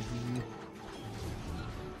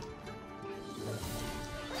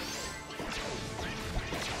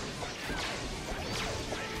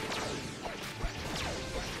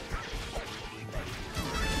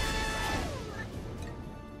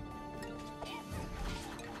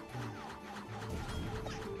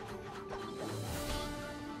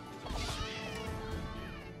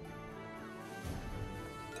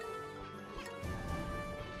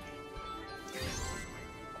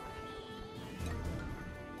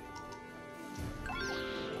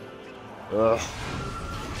 Ugh.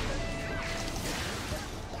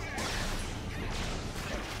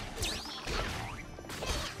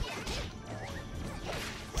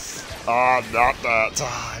 Ah, not that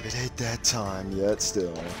time. It ain't that time yet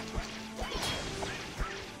still.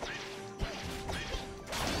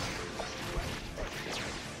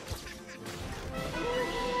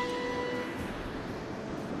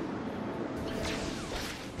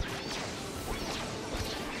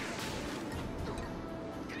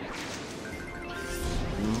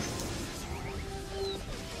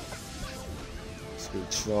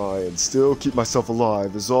 Try and still keep myself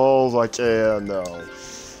alive is all I can now.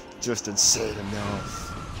 Just insane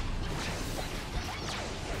enough.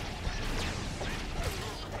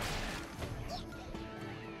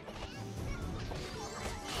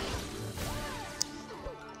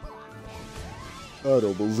 I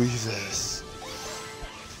don't believe this.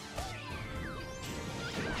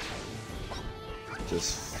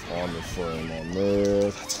 Just farm the frame on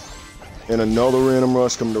there. And another random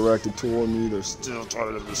rush come directed toward me. They're still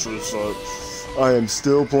trying to hit the street, so I am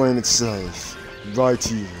still playing it safe. Right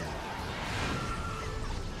here.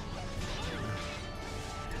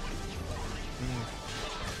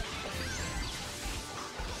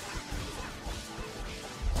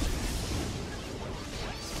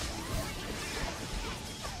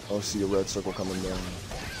 I see a red circle coming down.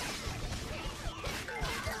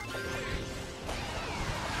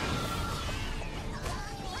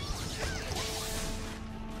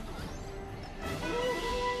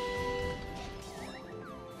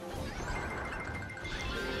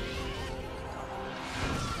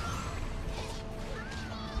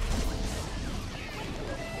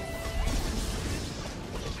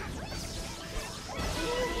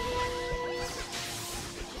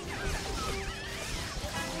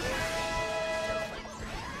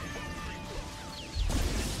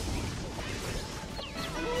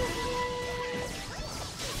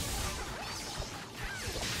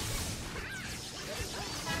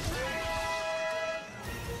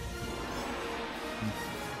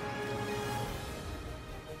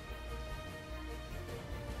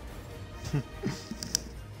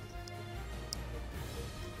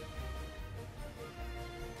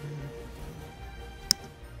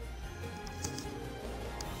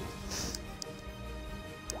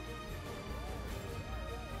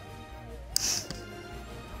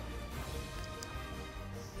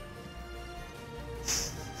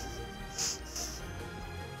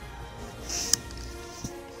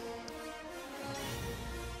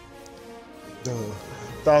 Duh.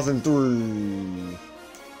 1003.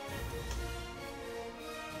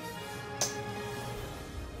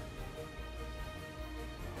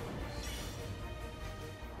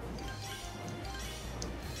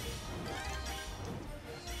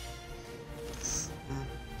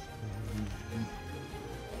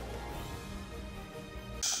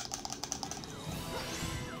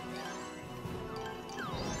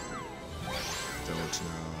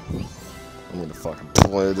 I'm gonna fucking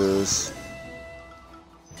play this.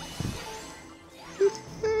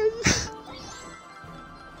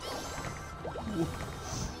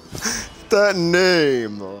 That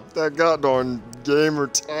name, that goddamn gamer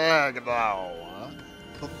tag now.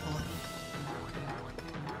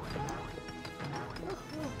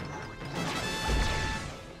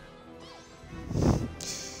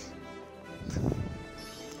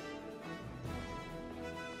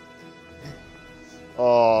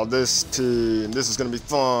 Oh, this team. This is gonna be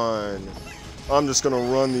fun. I'm just gonna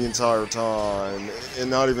run the entire time and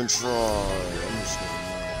not even try.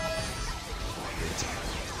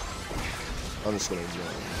 I'm just gonna run.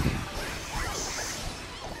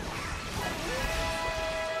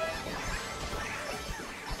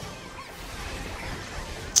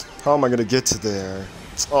 How am I gonna get to there?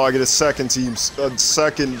 Oh, I get a second B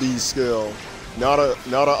skill. Not a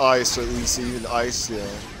ice, or at least even ice, yeah.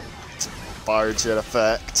 Fire jet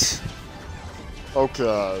effect.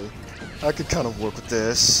 Okay. I could kind of work with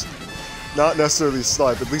this. Not necessarily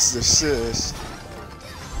snipe, at least assist.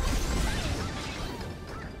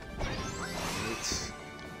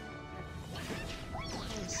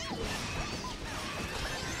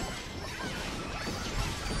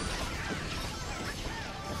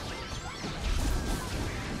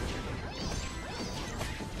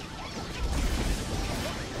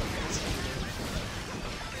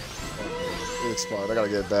 Expired. I gotta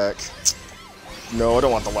get back. No, I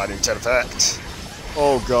don't want the lightning jet effect.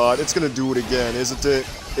 Oh god, it's gonna do it again, isn't it?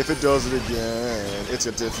 If it does it again, it's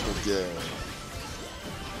a difficult game.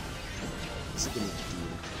 What's it gonna do?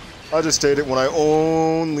 I just hate it when I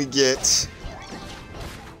only get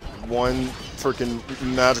one freaking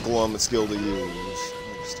magical element skill to use.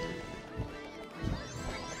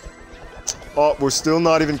 Oh, we're still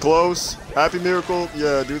not even close. Happy Miracle?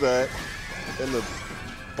 Yeah, do that. And the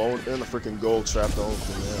bone and the freaking gold trap to open,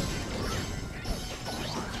 yeah.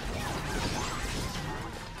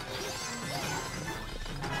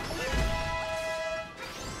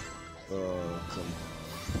 Oh, come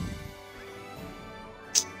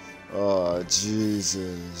on. Oh,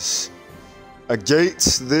 Jesus. A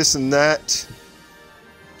gate, this and that.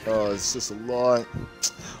 Oh, it's just a lot.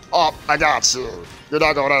 Oh, I got you. You're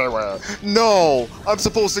not going anywhere. No, I'm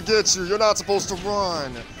supposed to get you. You're not supposed to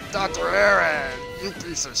run. Dr. Aaron, you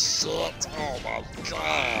piece of shit. Oh my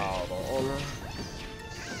god.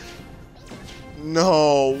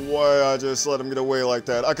 No way I just let him get away like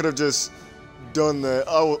that. I could have just done that.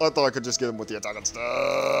 I thought I could just get him with the attack instead.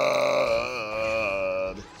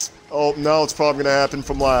 Oh, now it's probably going to happen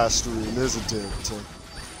from last stream, isn't it?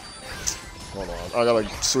 Hold on. I gotta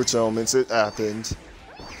switch elements. It happened.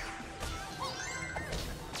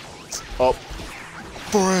 Oh.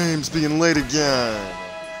 Frames being late again.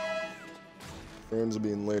 Frames are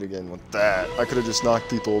being late again with that. I could have just knocked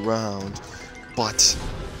people around. But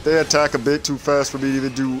they attack a bit too fast for me to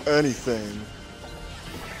even do anything.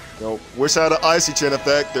 Nope. Wish I had an icy chain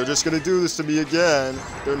effect. They're just gonna do this to me again.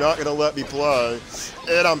 They're not gonna let me play.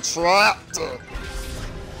 And I'm trapped!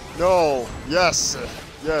 No. Yes.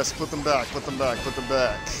 Yes, put them back, put them back, put them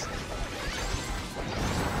back.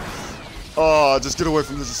 Oh, just get away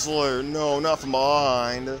from this Slayer. No, not from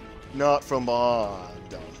behind. Not from behind.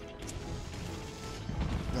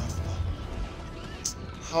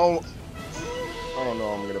 How? I don't know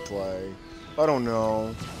how I'm gonna play. I don't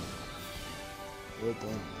know.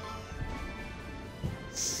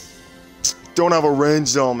 Don't have a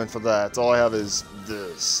ranged element for that. All I have is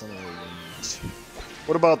this.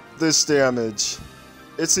 What about this damage?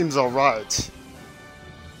 It seems alright.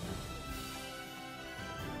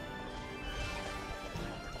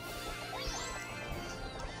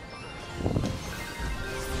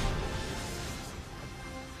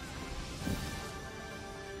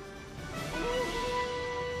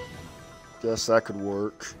 Guess that could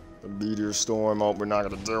work. The meteor storm. Oh, we're not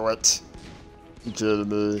gonna do it. You kidding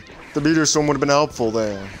me? The meteor storm would have been helpful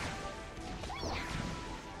there.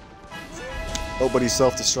 Oh, but he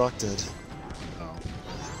self-destructed.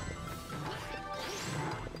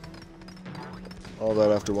 All that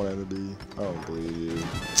after one enemy. I don't believe you.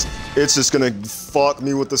 It's just gonna fuck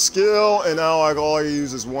me with the skill, and now all I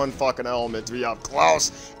use is one fucking element to be up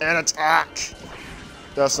close and attack.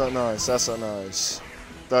 That's not nice. That's not nice.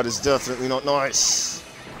 That is definitely not nice.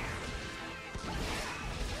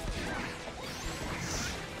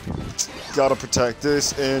 Gotta protect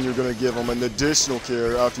this, and you're gonna give them an additional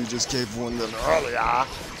care after you just gave one them earlier.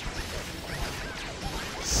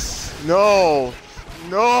 No!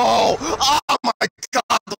 No! Oh my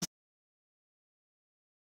god!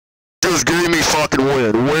 Just gave me fucking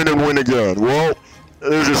win and win again. Well,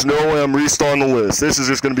 there's just no way I'm restarting the list. This is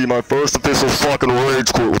just gonna be my first official fucking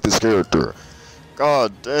rage quit with this character.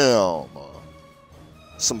 God damn.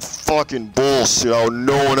 Some fucking bullshit how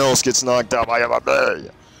no one else gets knocked out by MMA.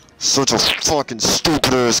 Such a fucking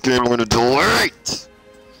stupid ass game I'm gonna delete.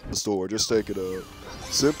 the store. Just take it out.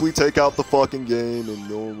 Simply take out the fucking game and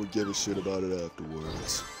no one would give a shit about it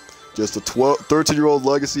afterwards. Just a 13-year-old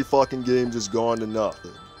legacy fucking game just gone to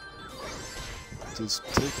nothing. Just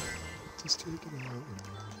take it out. Just take it out.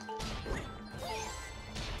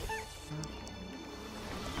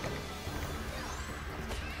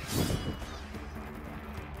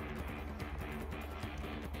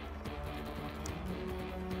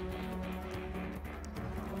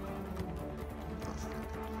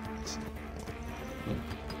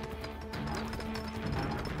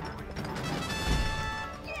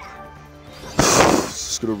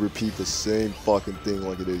 Just gonna repeat the same fucking thing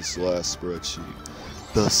like it is last spreadsheet.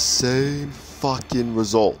 The same fucking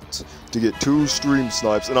result to get 2 stream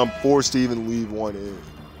snipes, and I'm forced to even leave one in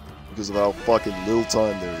because of how fucking little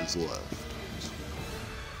time there is left.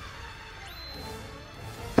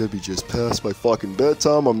 Could be just past my fucking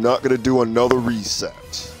bedtime. I'm not gonna do another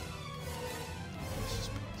reset.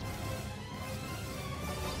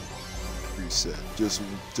 Reset.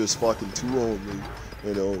 Just fucking 2 only,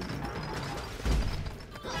 and only.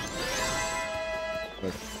 I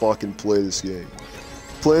fucking play this game.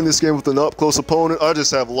 Playing this game with an up-close opponent, I just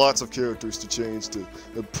have lots of characters to change to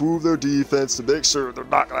improve their defense, to make sure they're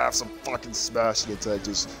not gonna have some fucking smashing attack.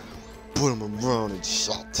 Just put them around and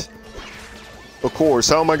shot. Of course,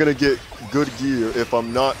 how am I gonna get good gear if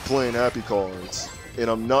I'm not playing happy cards and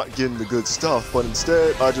I'm not getting the good stuff, but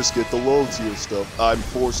instead I just get the low tier stuff I'm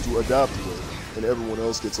forced to adapt to it, and everyone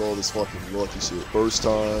else gets all this fucking lucky shit. First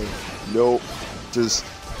time, nope, just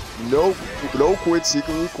no quit,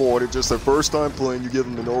 secret recorded, just their first time playing, you give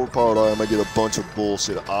them an overpowered item, I get a bunch of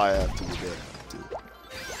bullshit I have to adapt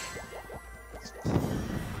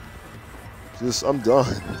to. I'm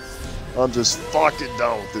done. I'm just fucking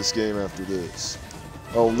done with this game after this.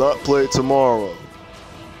 I will not play it tomorrow.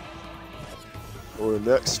 Or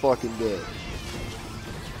the next fucking day.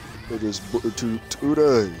 Or just 2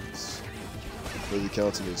 days. Maybe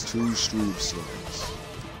counting as 2 stream snipes.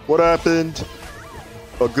 What happened?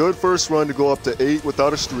 A good first run to go up to 8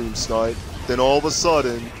 without a stream snipe. Then all of a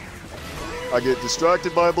sudden, I get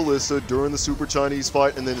distracted by a ballista during the Super Chinese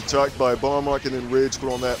fight, and then attacked by a bomb rock, and then rage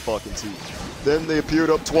quit on that fucking team. Then they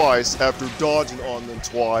appeared up twice after dodging on them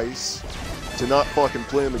twice to not fucking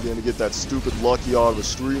play them again to get that stupid lucky out of a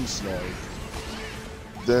stream snipe.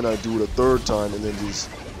 Then I do it a 3rd time and then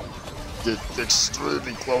just get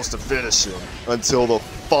extremely close to finishing until the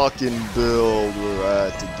fucking build where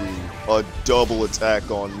I had to do a double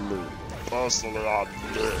attack on me. Personally, I'm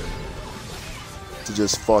dead. To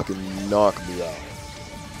just fucking knock me out.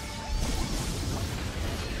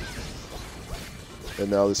 And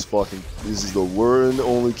now this is the one and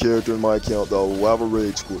only character in my account that will have a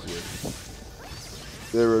rage quit with.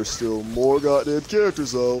 There are still more goddamn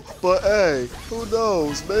characters though, but hey, who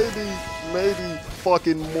knows, maybe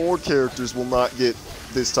fucking more characters will not get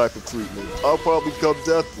this type of treatment. I'll probably become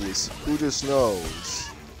deathless, who just knows.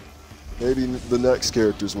 Maybe the next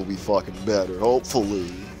characters will be fucking better,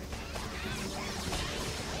 hopefully.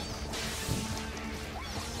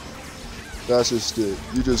 That's just it.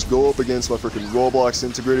 You just go up against my freaking Roblox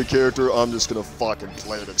integrated character, I'm just gonna fucking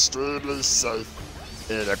play it extremely safe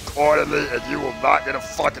and accordingly, and you will not get a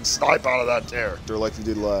fucking snipe out of that character like you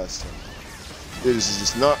did last time. It is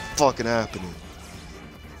just not fucking happening.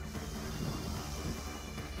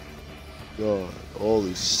 God, all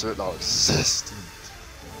this shit non-existent.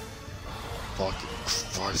 Fucking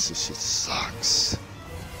Christ, this shit sucks.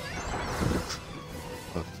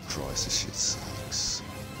 Fucking Christ, this shit sucks.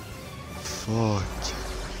 Fuck.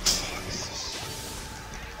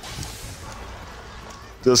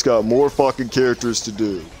 Just got more fucking characters to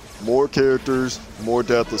do. More characters, more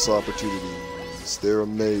deathless opportunities. They're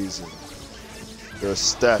amazing. They're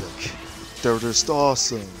ecstatic. They're just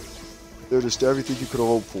awesome. They're just everything you could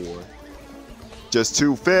hope for. Just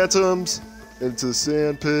 2 phantoms into the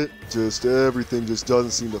sand pit. Just everything just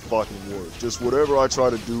doesn't seem to fucking work. Just whatever I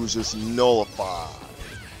try to do is just nullify.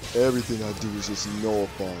 Everything I do is just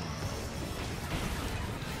nullify.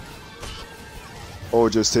 Oh,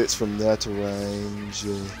 it just hits from that range.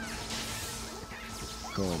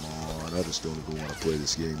 Come on, I just don't even want to play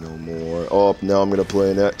this game no more. Oh, now I'm going to play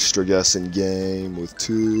an extra guessing game with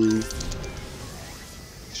 2.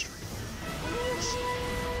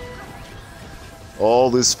 All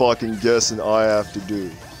this fucking guessing I have to do.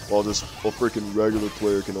 While just a freaking regular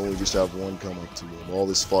player can only just have one come up to him. All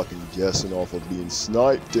this fucking guessing off of being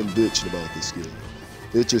sniped and bitching about this game.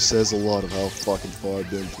 It just says a lot of how fucking far I've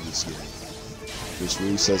been through this game. This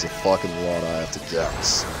really says a fucking lot I have to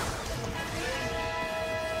guess.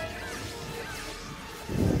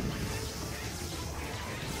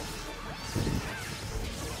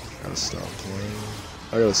 Gotta stop playing.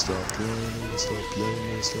 I gotta stop playing,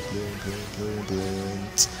 playing.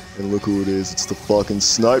 And look who it is. It's the fucking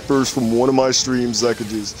snipers from one of my streams that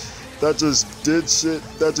just did shit,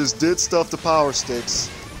 that just did stuff to power sticks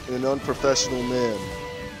in an unprofessional manner.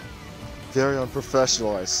 Very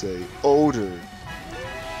unprofessional, I say. Odor.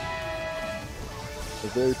 A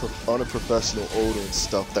very unprofessional odor and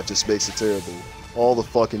stuff that just makes it terrible. All the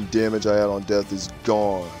fucking damage I had on death is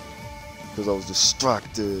gone. Because I was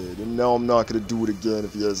distracted. And now I'm not going to do it again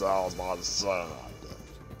if he has owls by the side.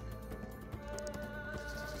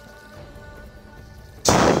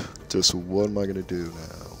 Just what am I going to do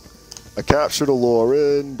now? I captured a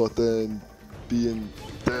Lauren, but then being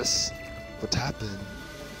this, what happened?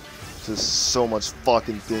 Just so much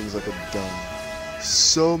fucking things I could have done.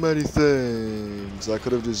 So many things I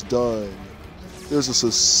could have just done. There's just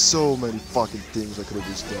so many fucking things I could have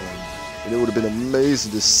just done. And it would have been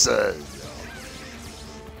amazing to say.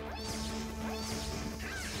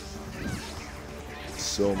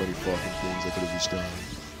 So many fucking things I could have just done.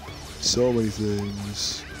 So many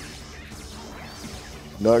things.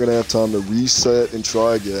 Not gonna have time to reset and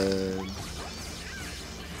try again.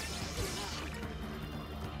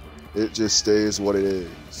 It just stays what it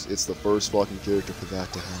is. It's the first fucking character for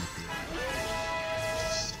that to happen.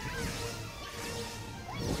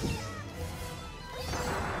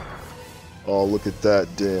 Oh, look at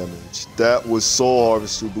that damage. That was Soul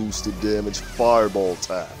Harvester boosted damage, fireball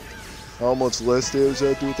attack. How much less damage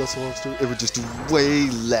did I do with that Soul Harvester? It would just do way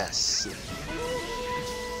less.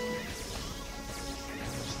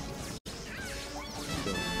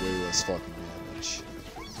 Way less fucking damage.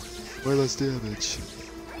 Way less damage.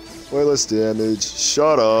 Way less damage.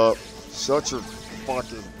 Shut up. Shut your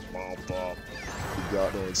fucking mouth up. You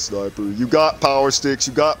got no sniper. You got power sticks.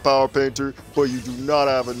 You got power painter. But you do not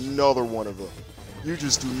have another one of them. You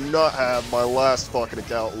just do not have my last fucking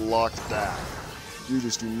account locked down. You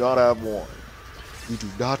just do not have one. You do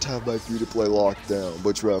not have my free-to-play locked down.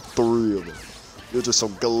 But you have 3 of them. You're just so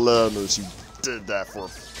glamorous you did that for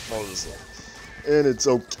a reason. And it's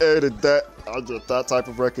okay that I get that type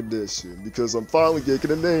of recognition because I'm finally getting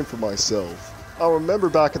a name for myself. I remember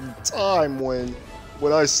back at the time when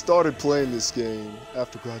I started playing this game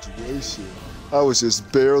after graduation, I was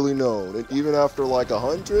just barely known. And even after like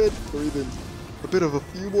 100 or even a bit of a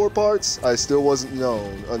few more parts, I still wasn't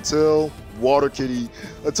known until a water kitty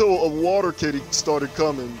started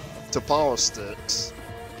coming to power sticks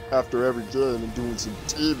after every game and doing some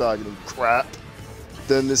teabagging and crap.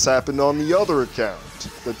 Then this happened on the other account.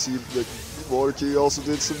 The Water Key also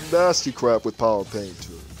did some nasty crap with Power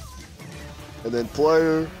Painter. And then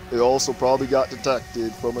player, it also probably got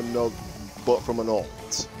detected from an alt.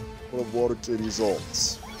 One of Water Kitty's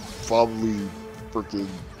alts. Probably freaking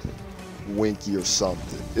Winky or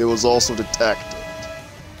something. It was also detected.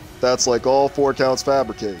 That's like all 4 accounts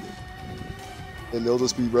fabricated. And they'll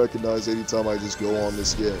just be recognized anytime I just go on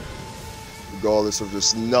this game. Regardless of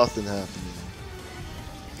just nothing happening.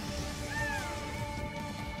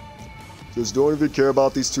 Just don't even care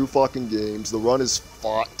about these 2 fucking games. The run is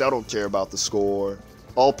fucked. I don't care about the score.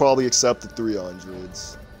 I'll probably accept the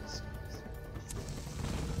 300s.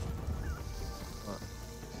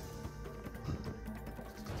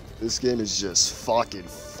 This game is just fucking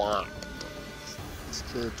fucked. This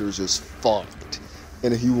character is just fucked.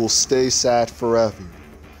 And he will stay sad forever.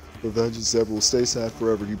 Revengance Zephyr will stay sad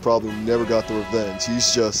forever. He probably never got the revenge.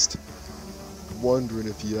 He's just wondering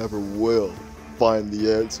if he ever will find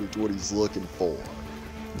the answer to what he's looking for.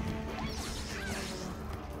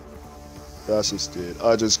 That's just it.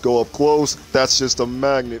 I just go up close. That's just a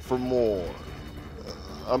magnet for more.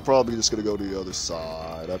 I'm probably just gonna go to the other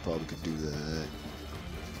side. I probably could do that.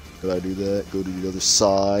 Could I do that? Go to the other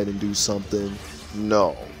side and do something?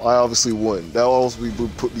 No, I obviously wouldn't. That obviously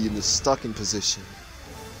would put me in the stuck-in position.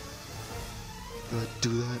 Could I do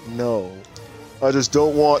that? No. I just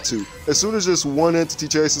don't want to. As soon as just one entity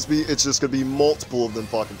chases me, it's just gonna be multiple of them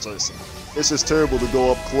fucking chasing me. It's just terrible to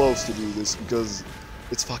go up close to do this because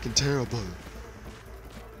it's fucking terrible.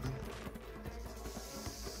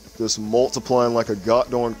 Just multiplying like a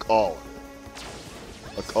goddamn colony.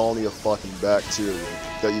 A colony of fucking bacteria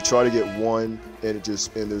that you try to get one and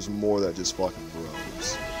there's more that just fucking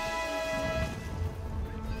grows.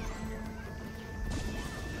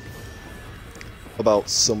 About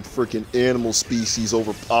some freaking animal species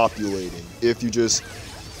overpopulating if you just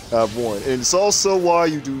have one. And it's also why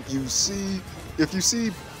if you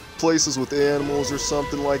see places with animals or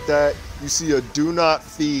something like that, you see a do not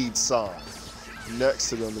feed sign next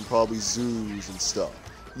to them in probably zoos and stuff.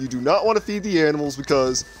 You do not want to feed the animals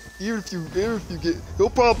because even if you get,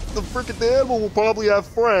 the animal will probably have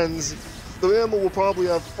friends the animal will probably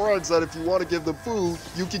have friends that if you want to give them food,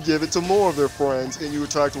 you can give it to more of their friends, and you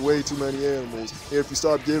attract way too many animals. And if you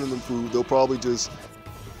stop giving them food, they'll probably just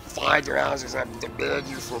find your houses and demand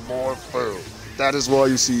you for more food. That is why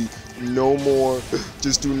you see no more,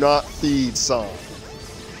 just do not feed sign.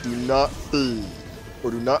 Do not feed, or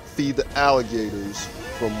do not feed the alligators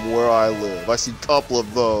from where I live. I see a couple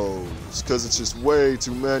of those, because it's just way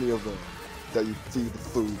too many of them that you feed the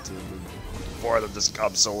food to them before them just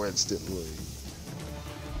come so instantly.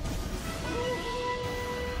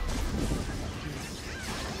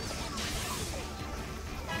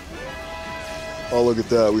 Oh, look at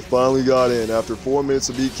that. We finally got in after 4 minutes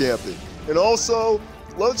of beat camping. And also,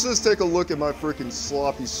 let's just take a look at my freaking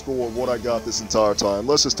sloppy score, what I got this entire time.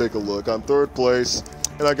 Let's just take a look. I'm 3rd place,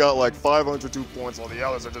 and I got like 502 points, while the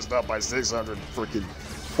others are just up by 600, freaking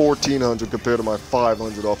 1,400 compared to my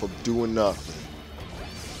 500 off of doing nothing.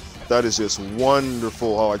 That is just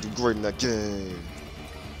wonderful how I do great in that game.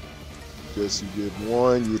 Just you get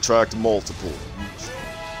one, you attract multiple.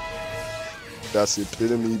 That's the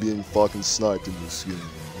epitome being fucking sniped in this game.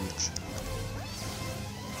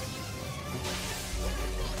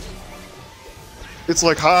 It's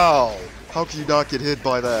like, how? How can you not get hit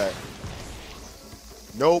by that?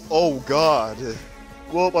 Nope. Oh, God.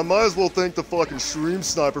 Well, I might as well thank the fucking stream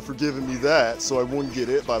sniper for giving me that, so I wouldn't get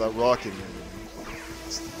hit by that rocket man.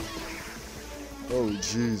 Oh,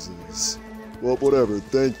 Jesus. Well, whatever.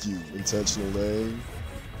 Thank you, intentional name,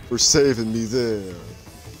 for saving me there.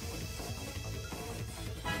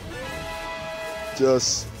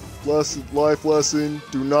 Just life lesson,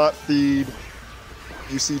 do not feed.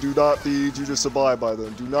 You see, do not feed, you just abide by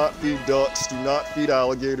them. Do not feed ducks, do not feed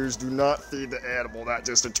alligators, do not feed the animal, that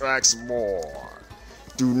just attracts more.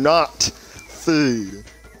 Do not feed.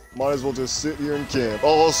 Might as well just sit here and camp. I'll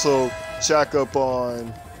also check up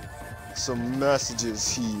on some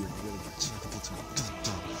messages here.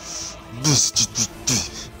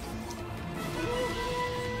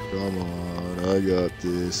 Come on, I got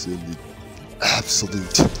this in the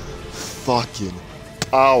absolute fucking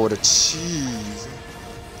power to cheese.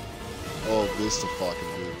 Oh, this to fucking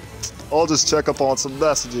do. I'll just check up on some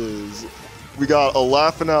messages. We got a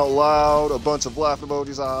laughing out loud, a bunch of laugh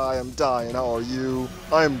emojis. I am dying. How are you?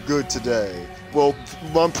 I am good today. Well,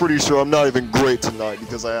 I'm pretty sure I'm not even great tonight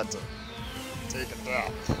because I had to take it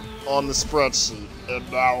down on the spreadsheet, and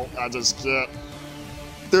now I just can't.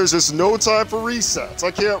 There's just no time for resets.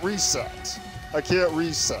 I can't reset. I can't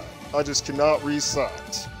reset. I just cannot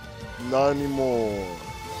reset. Not anymore.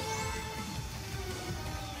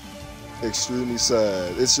 Extremely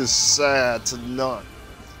sad. It's just sad to not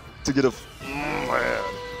to get a man.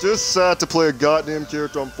 Just sad to play a goddamn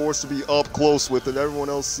character I'm forced to be up close with, and everyone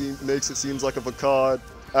else makes it seems like a facade.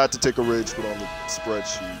 I had to take a rage quit on the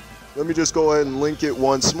spreadsheet. Let me just go ahead and link it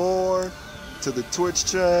once more to the Twitch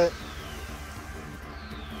chat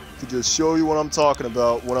to just show you what I'm talking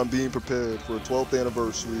about when I'm being prepared for a 12th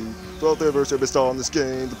anniversary. 12th anniversary, I've been starting this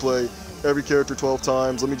game to play every character 12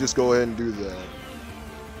 times. Let me just go ahead and do that.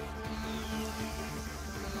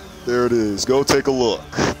 There it is. Go take a look.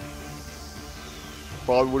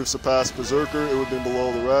 Probably would have surpassed Berserker. It would have been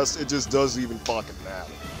below the rest. It just doesn't even fucking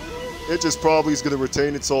matter. It just probably is going to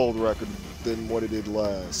retain its old record than what it did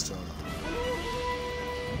last time.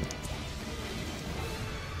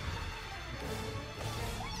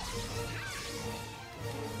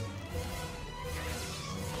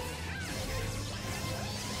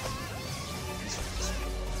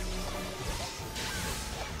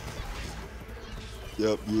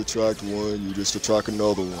 Yep, you attract one, you just attract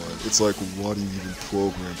another one. It's like, why do you even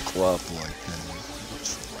program crap like that?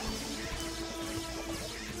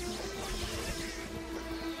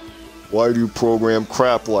 Why do you program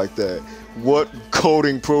crap like that? What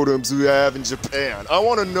coding programs do you have in Japan? I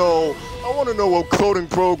want to know what coding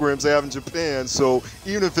programs they have in Japan, so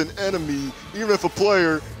even if a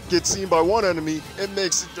player gets seen by one enemy, it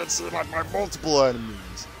makes it get seen by multiple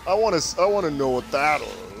enemies. I want to know what that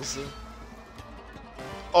is.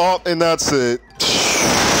 Oh, and that's it.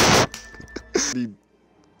 Be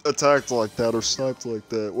attacked like that or sniped like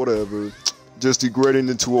that, whatever. Just degrading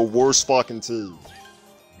into a worse fucking team.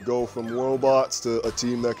 Go from robots to a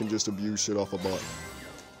team that can just abuse shit off a button.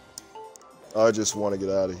 I just want to get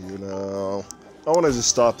out of here now. I want to just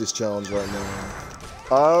stop this challenge right now.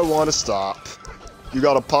 I want to stop. You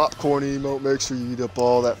got a popcorn emote, make sure you eat up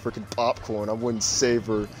all that freaking popcorn. I wouldn't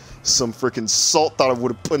savor some freaking salt that I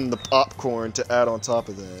would have put in the popcorn to add on top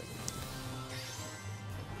of that.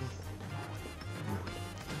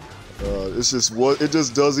 It's just what it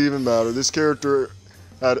just doesn't even matter. This character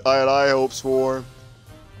I had high hopes for.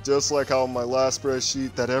 Just like how on my last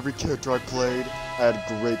spreadsheet, that every character I played, I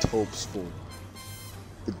had great hopes for.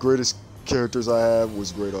 The greatest characters I have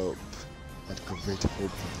was Great Hope. I had great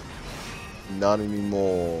hope for them. Not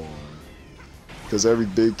anymore. Because every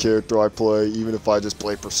big character I play, even if I just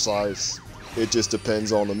play precise, it just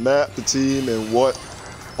depends on the map, the team, and what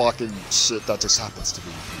fucking shit that just happens to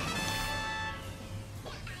be.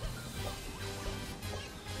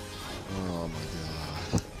 Oh my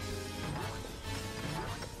god.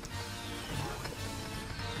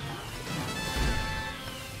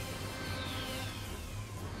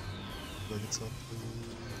 Look at something.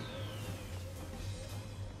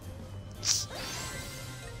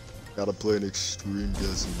 Gotta play an extreme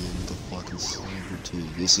guessing game with a fucking sniper team.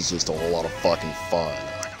 This is just a whole lot of fucking fun.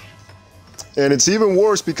 And it's even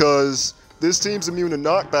worse because this team's immune to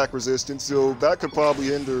knockback resistance, so that could probably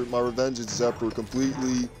hinder my Revengance Zephyr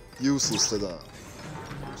completely useless to them.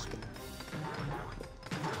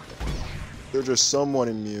 They're just somewhat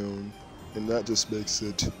immune, and that just makes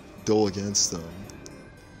it dull against them.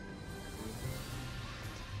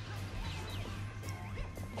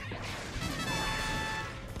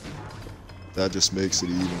 That just makes it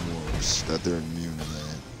even worse, that they're immune to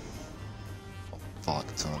that. A fuck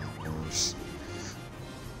ton worse.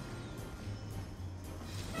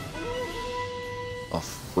 I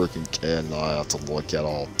freaking cannot have to look at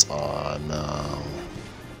all time now.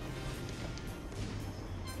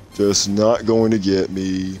 Just not going to get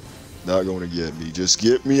me. Not going to get me. Just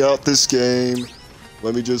get me out this game.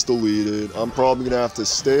 Let me just delete it. I'm probably going to have to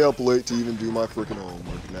stay up late to even do my freaking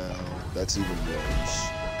homework now. That's even worse.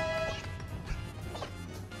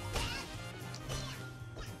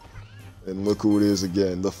 And look who it is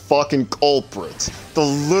again. The fucking culprit. The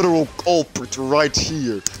literal culprit right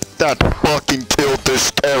here. That fucking killed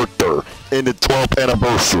this character in the 12th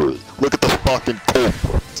anniversary. Look at the fucking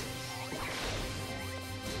culprit.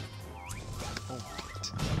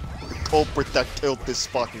 The culprit that killed this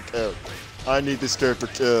fucking character. I need this character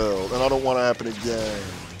killed, and I don't want to happen again.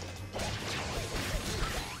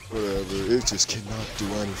 Whatever, it just cannot do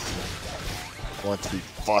anything. I want to be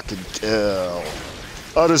fucking killed.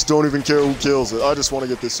 I just don't even care who kills it. I just want to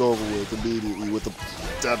get this over with immediately with the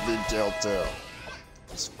dead being killed too.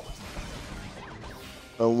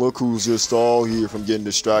 And look who's just all here from getting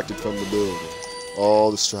distracted from the building.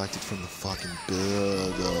 All distracted from the fucking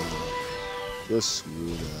building. Just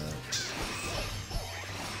screw that.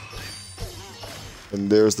 And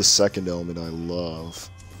there's the second element I love.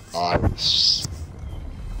 Ice.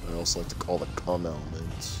 I also like to call it cum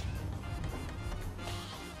element.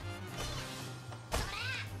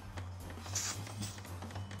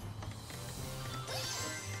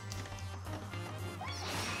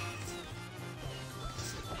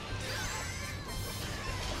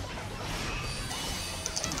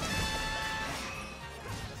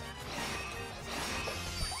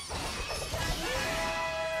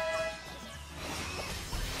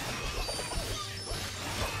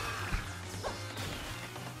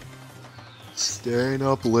 Staying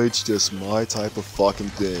up late's just my type of fucking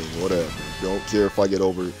thing. Whatever. Don't care if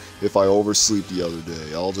I oversleep the other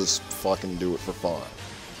day. I'll just fucking do it for fun.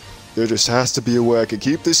 There just has to be a way I can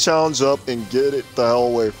keep this challenge up and get it the hell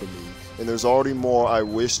away from me. And there's already more I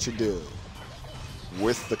wish to do.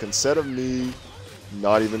 With the consent of me,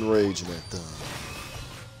 not even raging at them.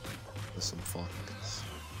 There's some fucking...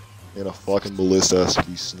 And a fucking ballista has to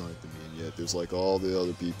be sniping me. Yet there's like all the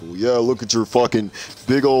other people. Yeah, look at your fucking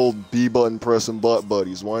big old B button pressing butt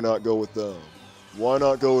buddies. Why not go with them? Why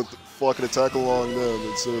not go with fucking attack along them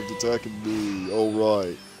instead of attacking me? Oh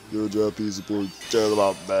right, you're a Japanese employee. Tell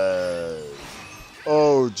about that.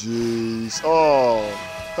 Oh jeez. Oh,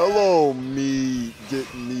 hello me,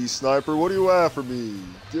 get me sniper. What do you have for me?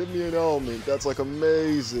 Give me an element. That's like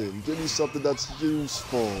amazing. Give me something that's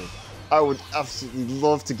useful. I would absolutely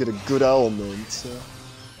love to get a good element.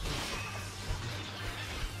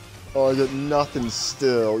 Oh, I get nothing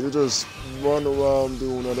still. You just run around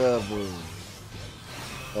doing whatever.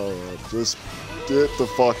 Alright, just get the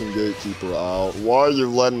fucking gatekeeper out. Why are you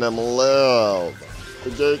letting them live? The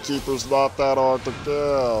gatekeeper's not that hard to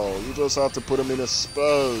kill. You just have to put him in a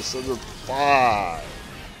space and you're fine.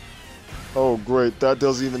 Oh great, that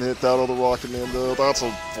doesn't even hit that other rocket man there. That's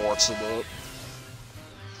unfortunate.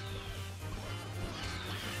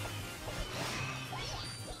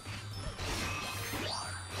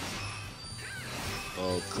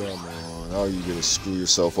 Oh, come on. How are you gonna screw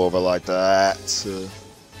yourself over like that?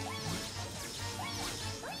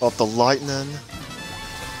 Off the lightning?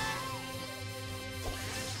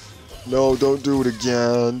 No, don't do it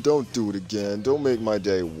again. Don't do it again. Don't make my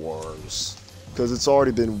day worse. Because it's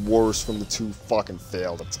already been worse from the two fucking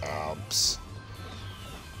failed attempts.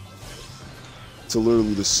 to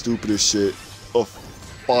literally the stupidest shit of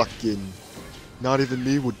fucking, not even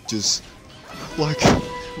me would just, like,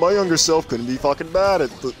 my younger self couldn't be fucking mad at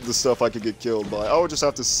the stuff I could get killed by. I would just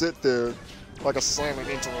have to sit there like a silent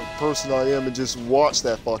introvert person I am and just watch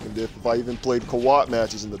that fucking diff if I even played co-op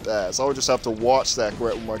matches in the past. I would just have to watch that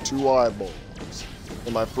crap with my 2 eyeballs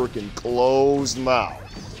and my freaking closed mouth.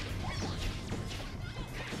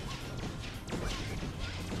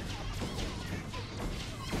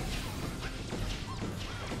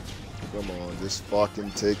 Come on, just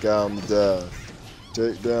fucking take down the death.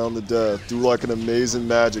 Take down the death. Do like an amazing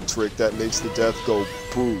magic trick that makes the death go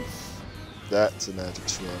poof. That's a magic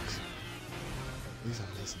trick. That's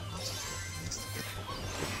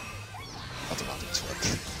a magic trick.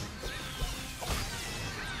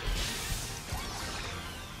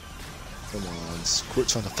 Come on, quit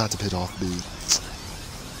trying to fat a bit off me.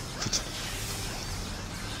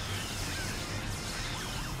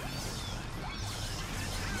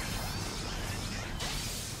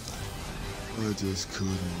 I just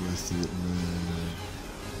couldn't with it, man.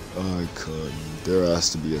 I couldn't. There has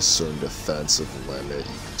to be a certain defensive limit. You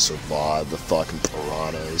can survive the fucking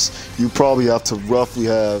piranhas. You probably have to roughly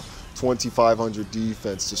have 2,500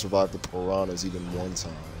 defense to survive the piranhas even one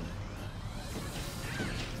time.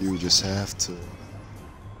 You just have to.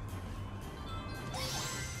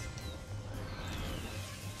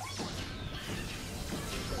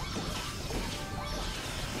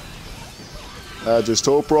 I just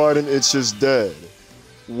hope right and it's just dead.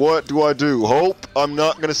 What do I do? Hope? I'm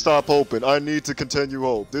not gonna stop hoping. I need to continue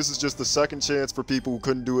hope. This is just the second chance for people who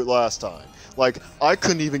couldn't do it last time. Like, I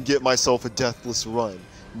couldn't even get myself a deathless run.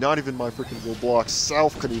 Not even my freaking Roblox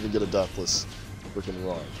self couldn't even get a deathless freaking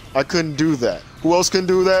run. I couldn't do that. Who else can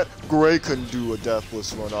do that? Gray couldn't do a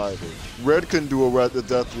deathless run either. Red couldn't do a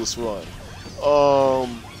deathless run. Who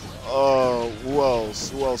else?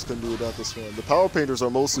 Who else can do a deathless run? The Power Painters are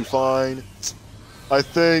mostly fine. I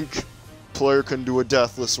think Player can do a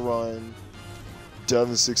deathless run.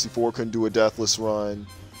 Devin64 can do a deathless run.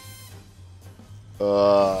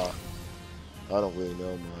 I don't really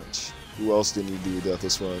know much. Who else didn't you do a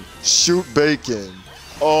deathless run? Shoot Bacon.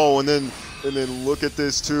 Oh, and then look at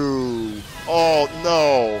this too. Oh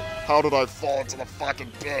no! How did I fall into the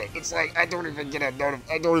fucking pit? It's like I don't even get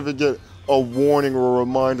a warning or a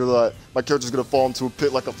reminder that my character's gonna fall into a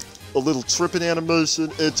pit like a little tripping animation.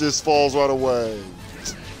 It just falls right away.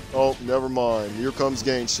 Oh, never mind. Here comes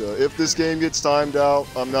Gangsha. If this game gets timed out,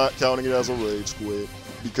 I'm not counting it as a rage quit,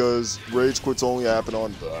 because rage quits only happen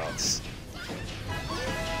on bots.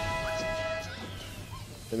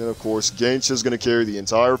 And then of course, Gangsha's gonna carry the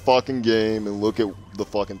entire fucking game, and look at the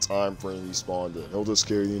fucking time frame he spawned in. He'll just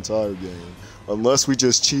carry the entire game. Unless we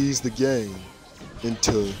just cheese the game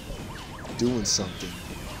into doing something.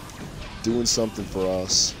 Doing something for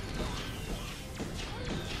us.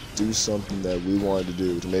 Do something that we wanted to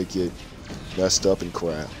do to make it messed up and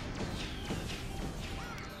crap.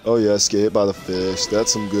 Oh yes, get hit by the fish.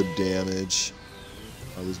 That's some good damage.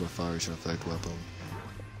 I lose my fire rate effect weapon.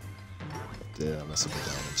 Damn, that's some good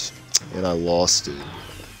damage. And I lost it.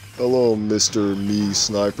 Hello, Mr. Me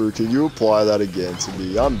Sniper. Can you apply that again to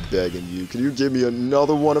me? I'm begging you. Can you give me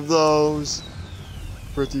another one of those?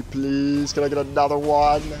 Pretty please. Can I get another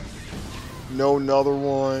one? No, another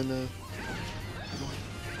one.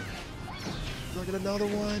 Do I get another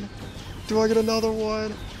one? Do I get another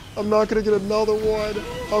one? I'm not gonna get another one.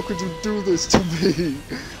 How could you do this to me?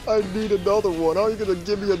 I need another one. How are you gonna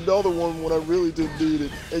give me another one when I really didn't need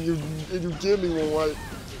it? And you give me one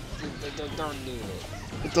I don't need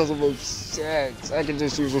it. It doesn't make sense. I can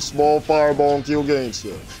just use a small fireball and kill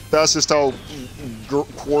Gangsha. That's just how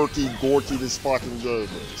quirky, gorky this fucking game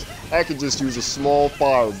is. I can just use a small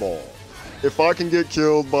fireball. If I can get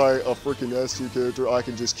killed by a freaking S2 character, I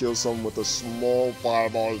can just kill someone with a small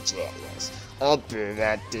fireball. Yes, I'll do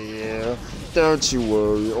that to you. Don't you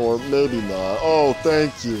worry, or maybe not. Oh,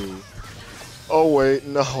 thank you. Oh wait,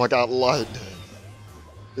 no, I got lightning.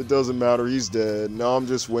 It doesn't matter, he's dead. Now I'm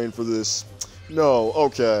just waiting for this. No,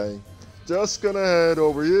 okay. Just gonna head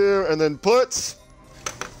over here and then put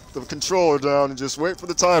the controller down and just wait for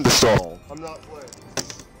the time to stall. I'm not playing.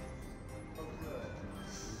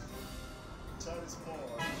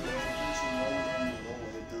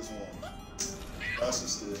 That's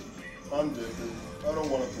just it. I'm different. I don't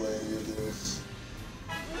want to play any of this.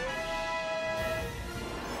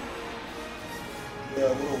 Yeah,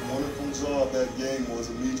 what a wonderful job that game was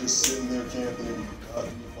of me just sitting there camping and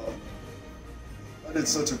I did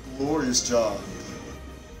such a glorious job.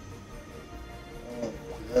 Oh,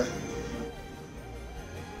 yeah.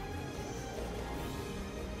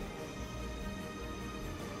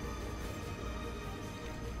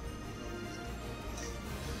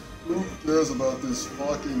 Who cares about this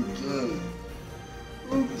fucking game?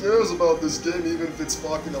 Who cares about this game even if it's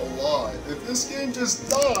fucking alive? If this game just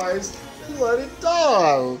dies, then let it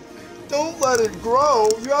die. Don't let it grow,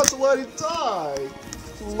 you have to let it die.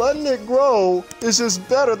 Letting it grow is just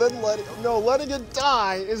better than letting it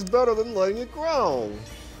die is better than letting it grow.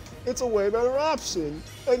 It's a way better option.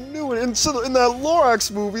 I knew it. In that Lorax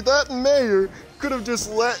movie, that mayor could have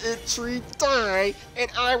just let it tree die, and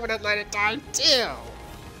I would have let it die too.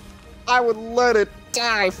 I would let it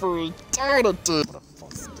die for eternity.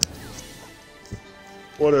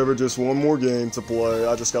 Whatever, just one more game to play.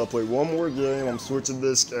 I just gotta play one more game. I'm switching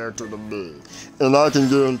this character to me. And I can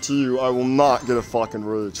guarantee you I will not get a fucking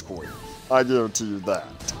rage quit. I guarantee you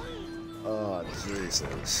that. Oh,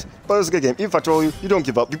 Jesus. But it's a good game. Even if I troll you, you don't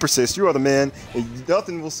give up. You persist. You are the man. And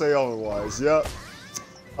nothing will say otherwise. Yep.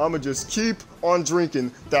 I'ma just keep on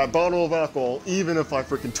drinking that bottle of alcohol even if I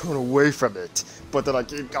freaking turn away from it. But then I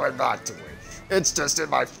keep coming back to it. It's just in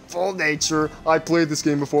my full nature. I played this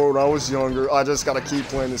game before when I was younger. I just gotta keep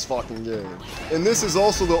playing this fucking game. And this is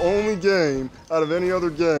also the only game out of any other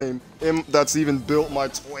game that's even built my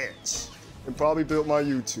Twitch. And probably built my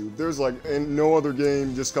YouTube. There's and no other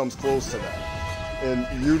game just comes close to that. And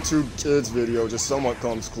YouTube Kids video just somewhat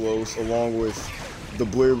comes close, along with the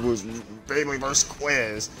Blade was Bailey vs.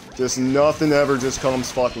 Quiz. Just nothing ever just comes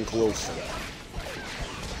fucking close to that.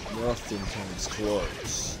 Nothing comes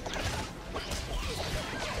close.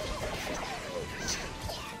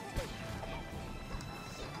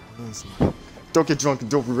 Don't get drunk and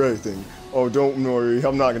don't do anything. Oh, don't worry,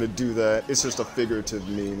 I'm not gonna do that. It's just a figurative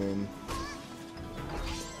meaning.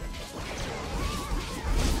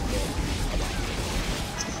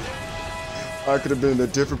 I could have been in a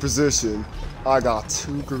different position. I got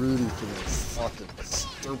too greedy for this fucking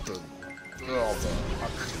stupid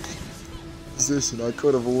position I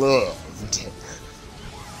could have lived.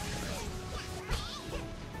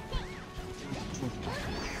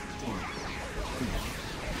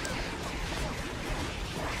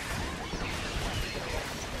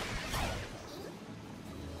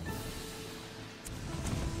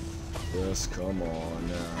 Yes, come on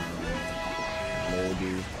now.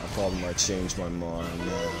 Maybe. I probably might change my mind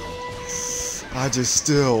now. I just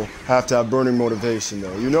still have to have burning motivation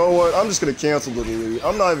though. You know what? I'm just gonna cancel the delete.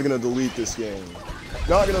 I'm not even gonna delete this game.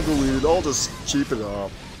 Not gonna delete it. I'll just keep it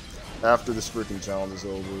up after this freaking challenge is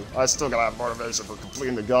over. I still gotta have motivation for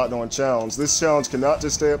completing the goddamn challenge. This challenge cannot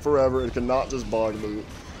just stay up forever. It cannot just bug me.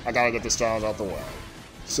 I gotta get this challenge out the way.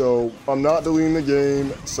 So I'm not deleting the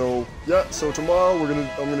game. So yeah. So tomorrow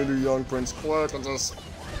I'm gonna do Young Prince quick and just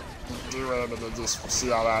do it and then just see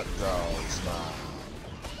how that goes.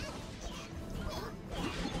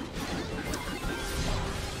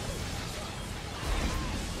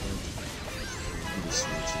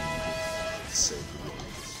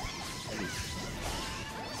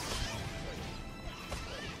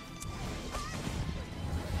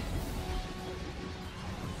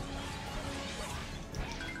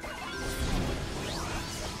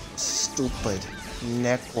 Stupid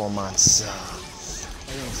necromancer.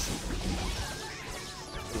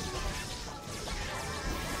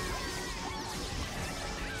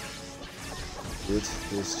 Get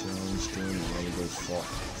this challenge done and let me go fuck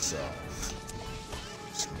myself.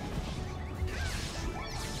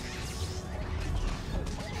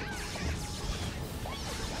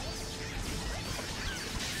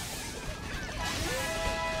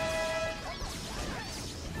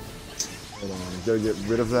 Hold on, gotta get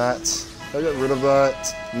rid of that. Can I get rid of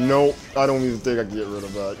that? Nope, I don't even think I can get rid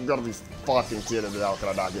of that. You gotta be fucking kidding me, how can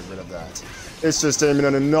I not get rid of that? It's just aiming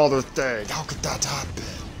at another thing. How could that happen?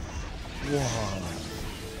 Wow.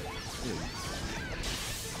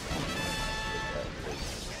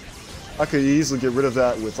 I could easily get rid of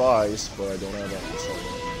that with ice, but I don't have that control.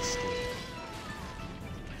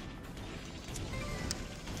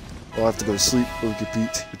 I'll have to go to sleep or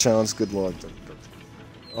compete. Your challenge, good luck.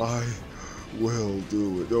 I will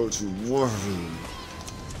do it, don't you worry.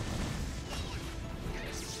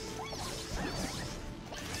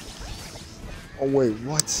 Oh wait,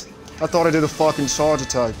 what? I thought I did a fucking charge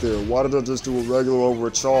attack there. Why did I just do a regular over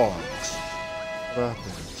a charge? What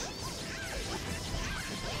happened?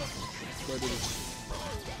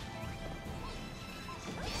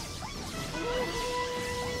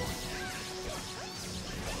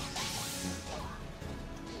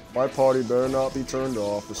 My party better not be turned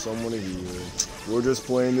off for someone to hear. We're just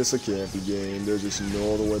playing this a campy game. There's just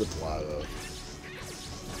no other way to play it.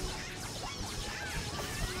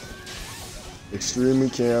 Extremely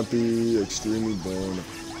campy, extremely boring to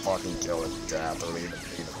fucking kill it to death or even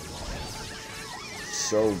beat it.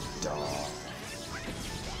 So dumb.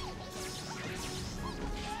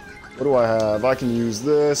 What do I have? I can use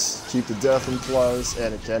this, keep the death in place,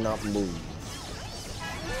 and it cannot move.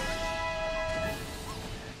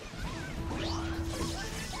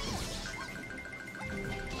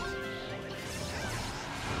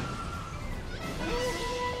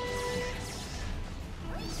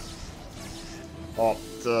 Oh,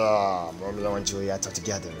 Romeo and Juliet are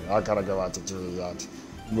together. I gotta go out to Juliet.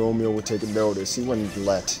 Romeo would take a notice. He wouldn't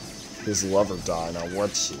let his lover die, now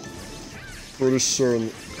would she? Pretty sure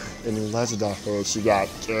in legend I heard she got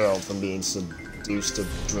killed from being seduced to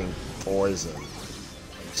drink poison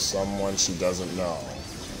from someone she doesn't know.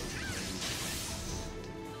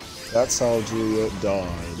 That's how Juliet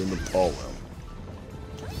died in the poem.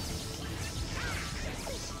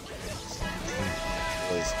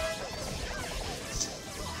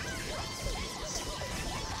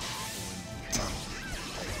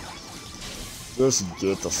 Just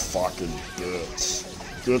get the fucking bitch.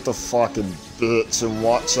 Get the fucking bitch and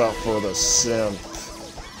watch out for the simp.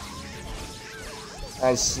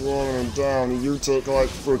 I'm slowing him down and you take like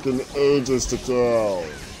freaking ages to kill.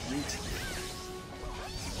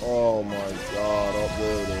 Oh my god, up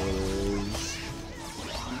there it is.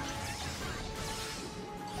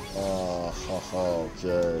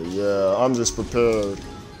 Okay, yeah, I'm just prepared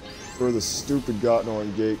for the stupid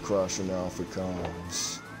goddamn gate crusher now if it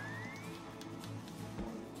comes.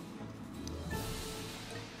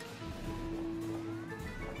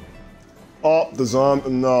 Oh, the zombie,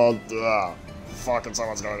 no, fucking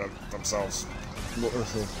someone's gonna get themselves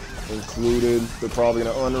included. They're probably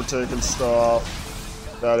gonna undertake and stuff.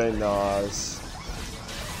 That ain't nice.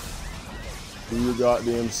 Do your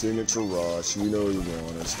goddamn signature rush. You know you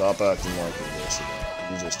want it. Stop acting like you're this again.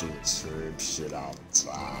 You're just doing straight shit all the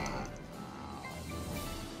time.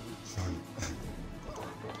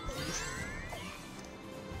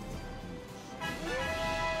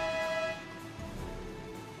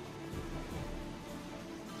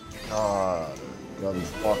 God, gotta be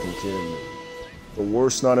fucking kidding me. The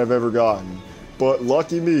worst night I've ever gotten. But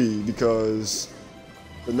lucky me, because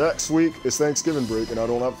the next week is Thanksgiving break and I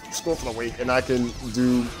don't have school for the week and I can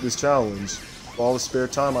do this challenge with all the spare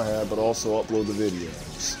time I have, but also upload the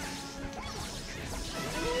videos.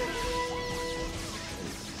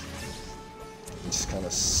 It just kind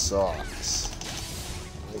of sucks.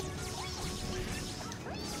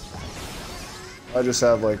 I just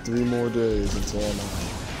have like 3 more days until I'm out.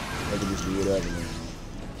 I can just do whatever now.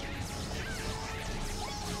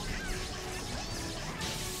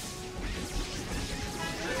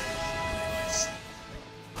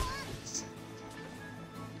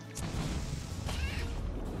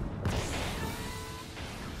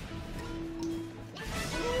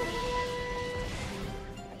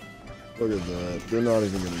 Look at that. They're not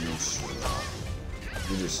even gonna know shit.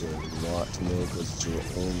 You just said a lot to know because it's your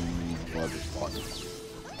own motherfucker.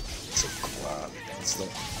 It's a crap. That's the.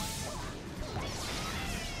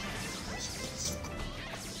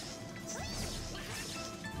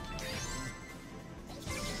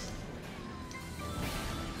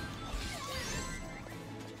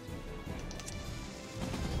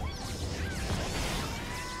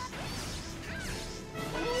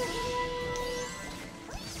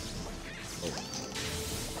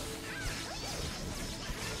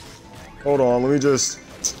 Hold on, let me just...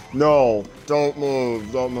 No, don't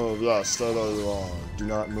move, don't move. Yes, stay there you are. Do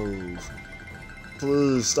not move.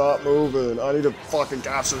 Please, stop moving. I need to fucking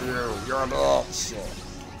capture you. You're a bitch.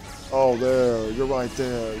 Oh, there. You're right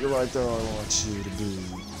there. You're right there. I want you to be.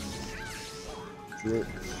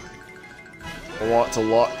 I want to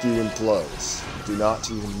lock you in place. Do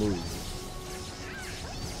not even move.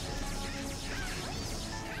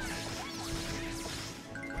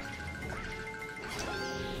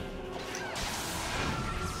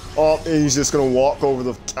 Oh, and he's just gonna walk over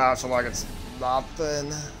the castle like it's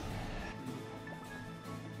nothing.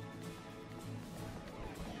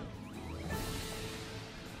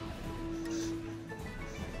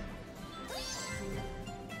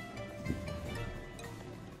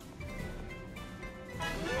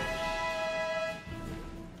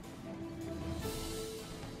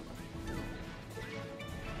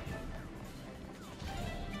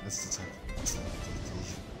 That's the time.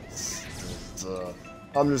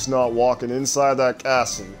 I'm just not walking inside that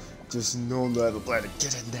castle. Just knowing that I have a plan to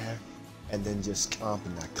get in there and then just camp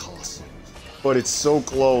in that castle. But it's so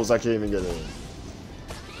close, I can't even get in.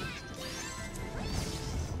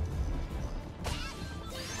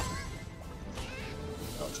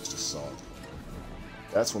 Oh, just assault.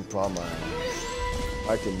 That's one problem I have.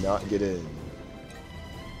 I cannot get in.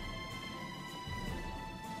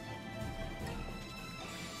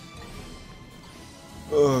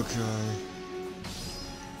 Okay.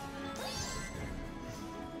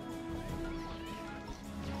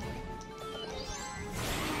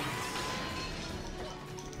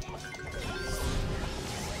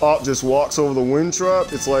 Op just walks over the wind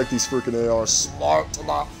trap. It's like these freaking ARs smart to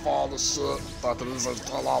not fall to shit. That can easily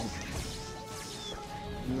kill them.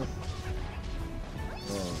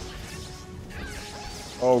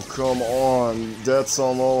 Oh, come on. Death's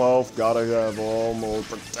on low health. Gotta have all mode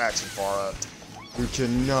protection for it. You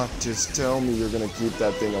cannot just tell me you're gonna keep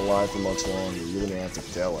that thing alive for much longer. You're gonna have to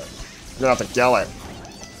kill it. You're gonna have to kill it.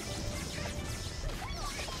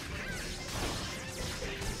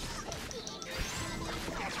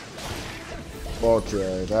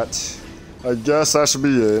 Okay, I guess that should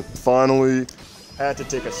be it. Finally, had to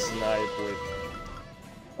take a snipe with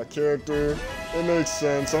a character. It makes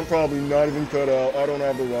sense. I'm probably not even cut out. I don't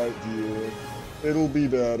have the right gear. It'll be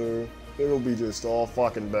better. It'll be just all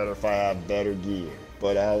fucking better if I have better gear.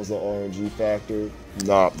 But how's the RNG factor?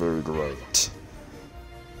 Not very great.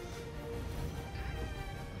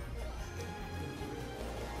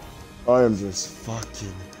 I am just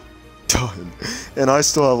fucking done. And I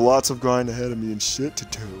still have lots of grind ahead of me and shit to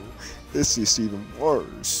do. It's just even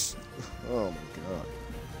worse. Oh my god.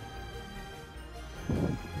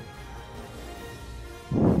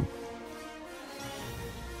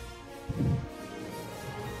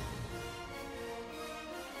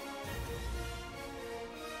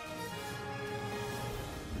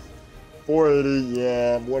 480,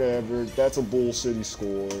 yeah, whatever. That's a bullshitty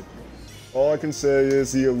score. All I can say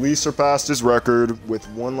is he at least surpassed his record with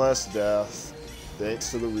one less death, thanks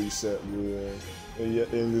to the reset rule.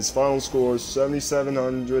 And his final score is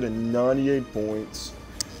 7,798 points,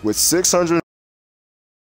 with 600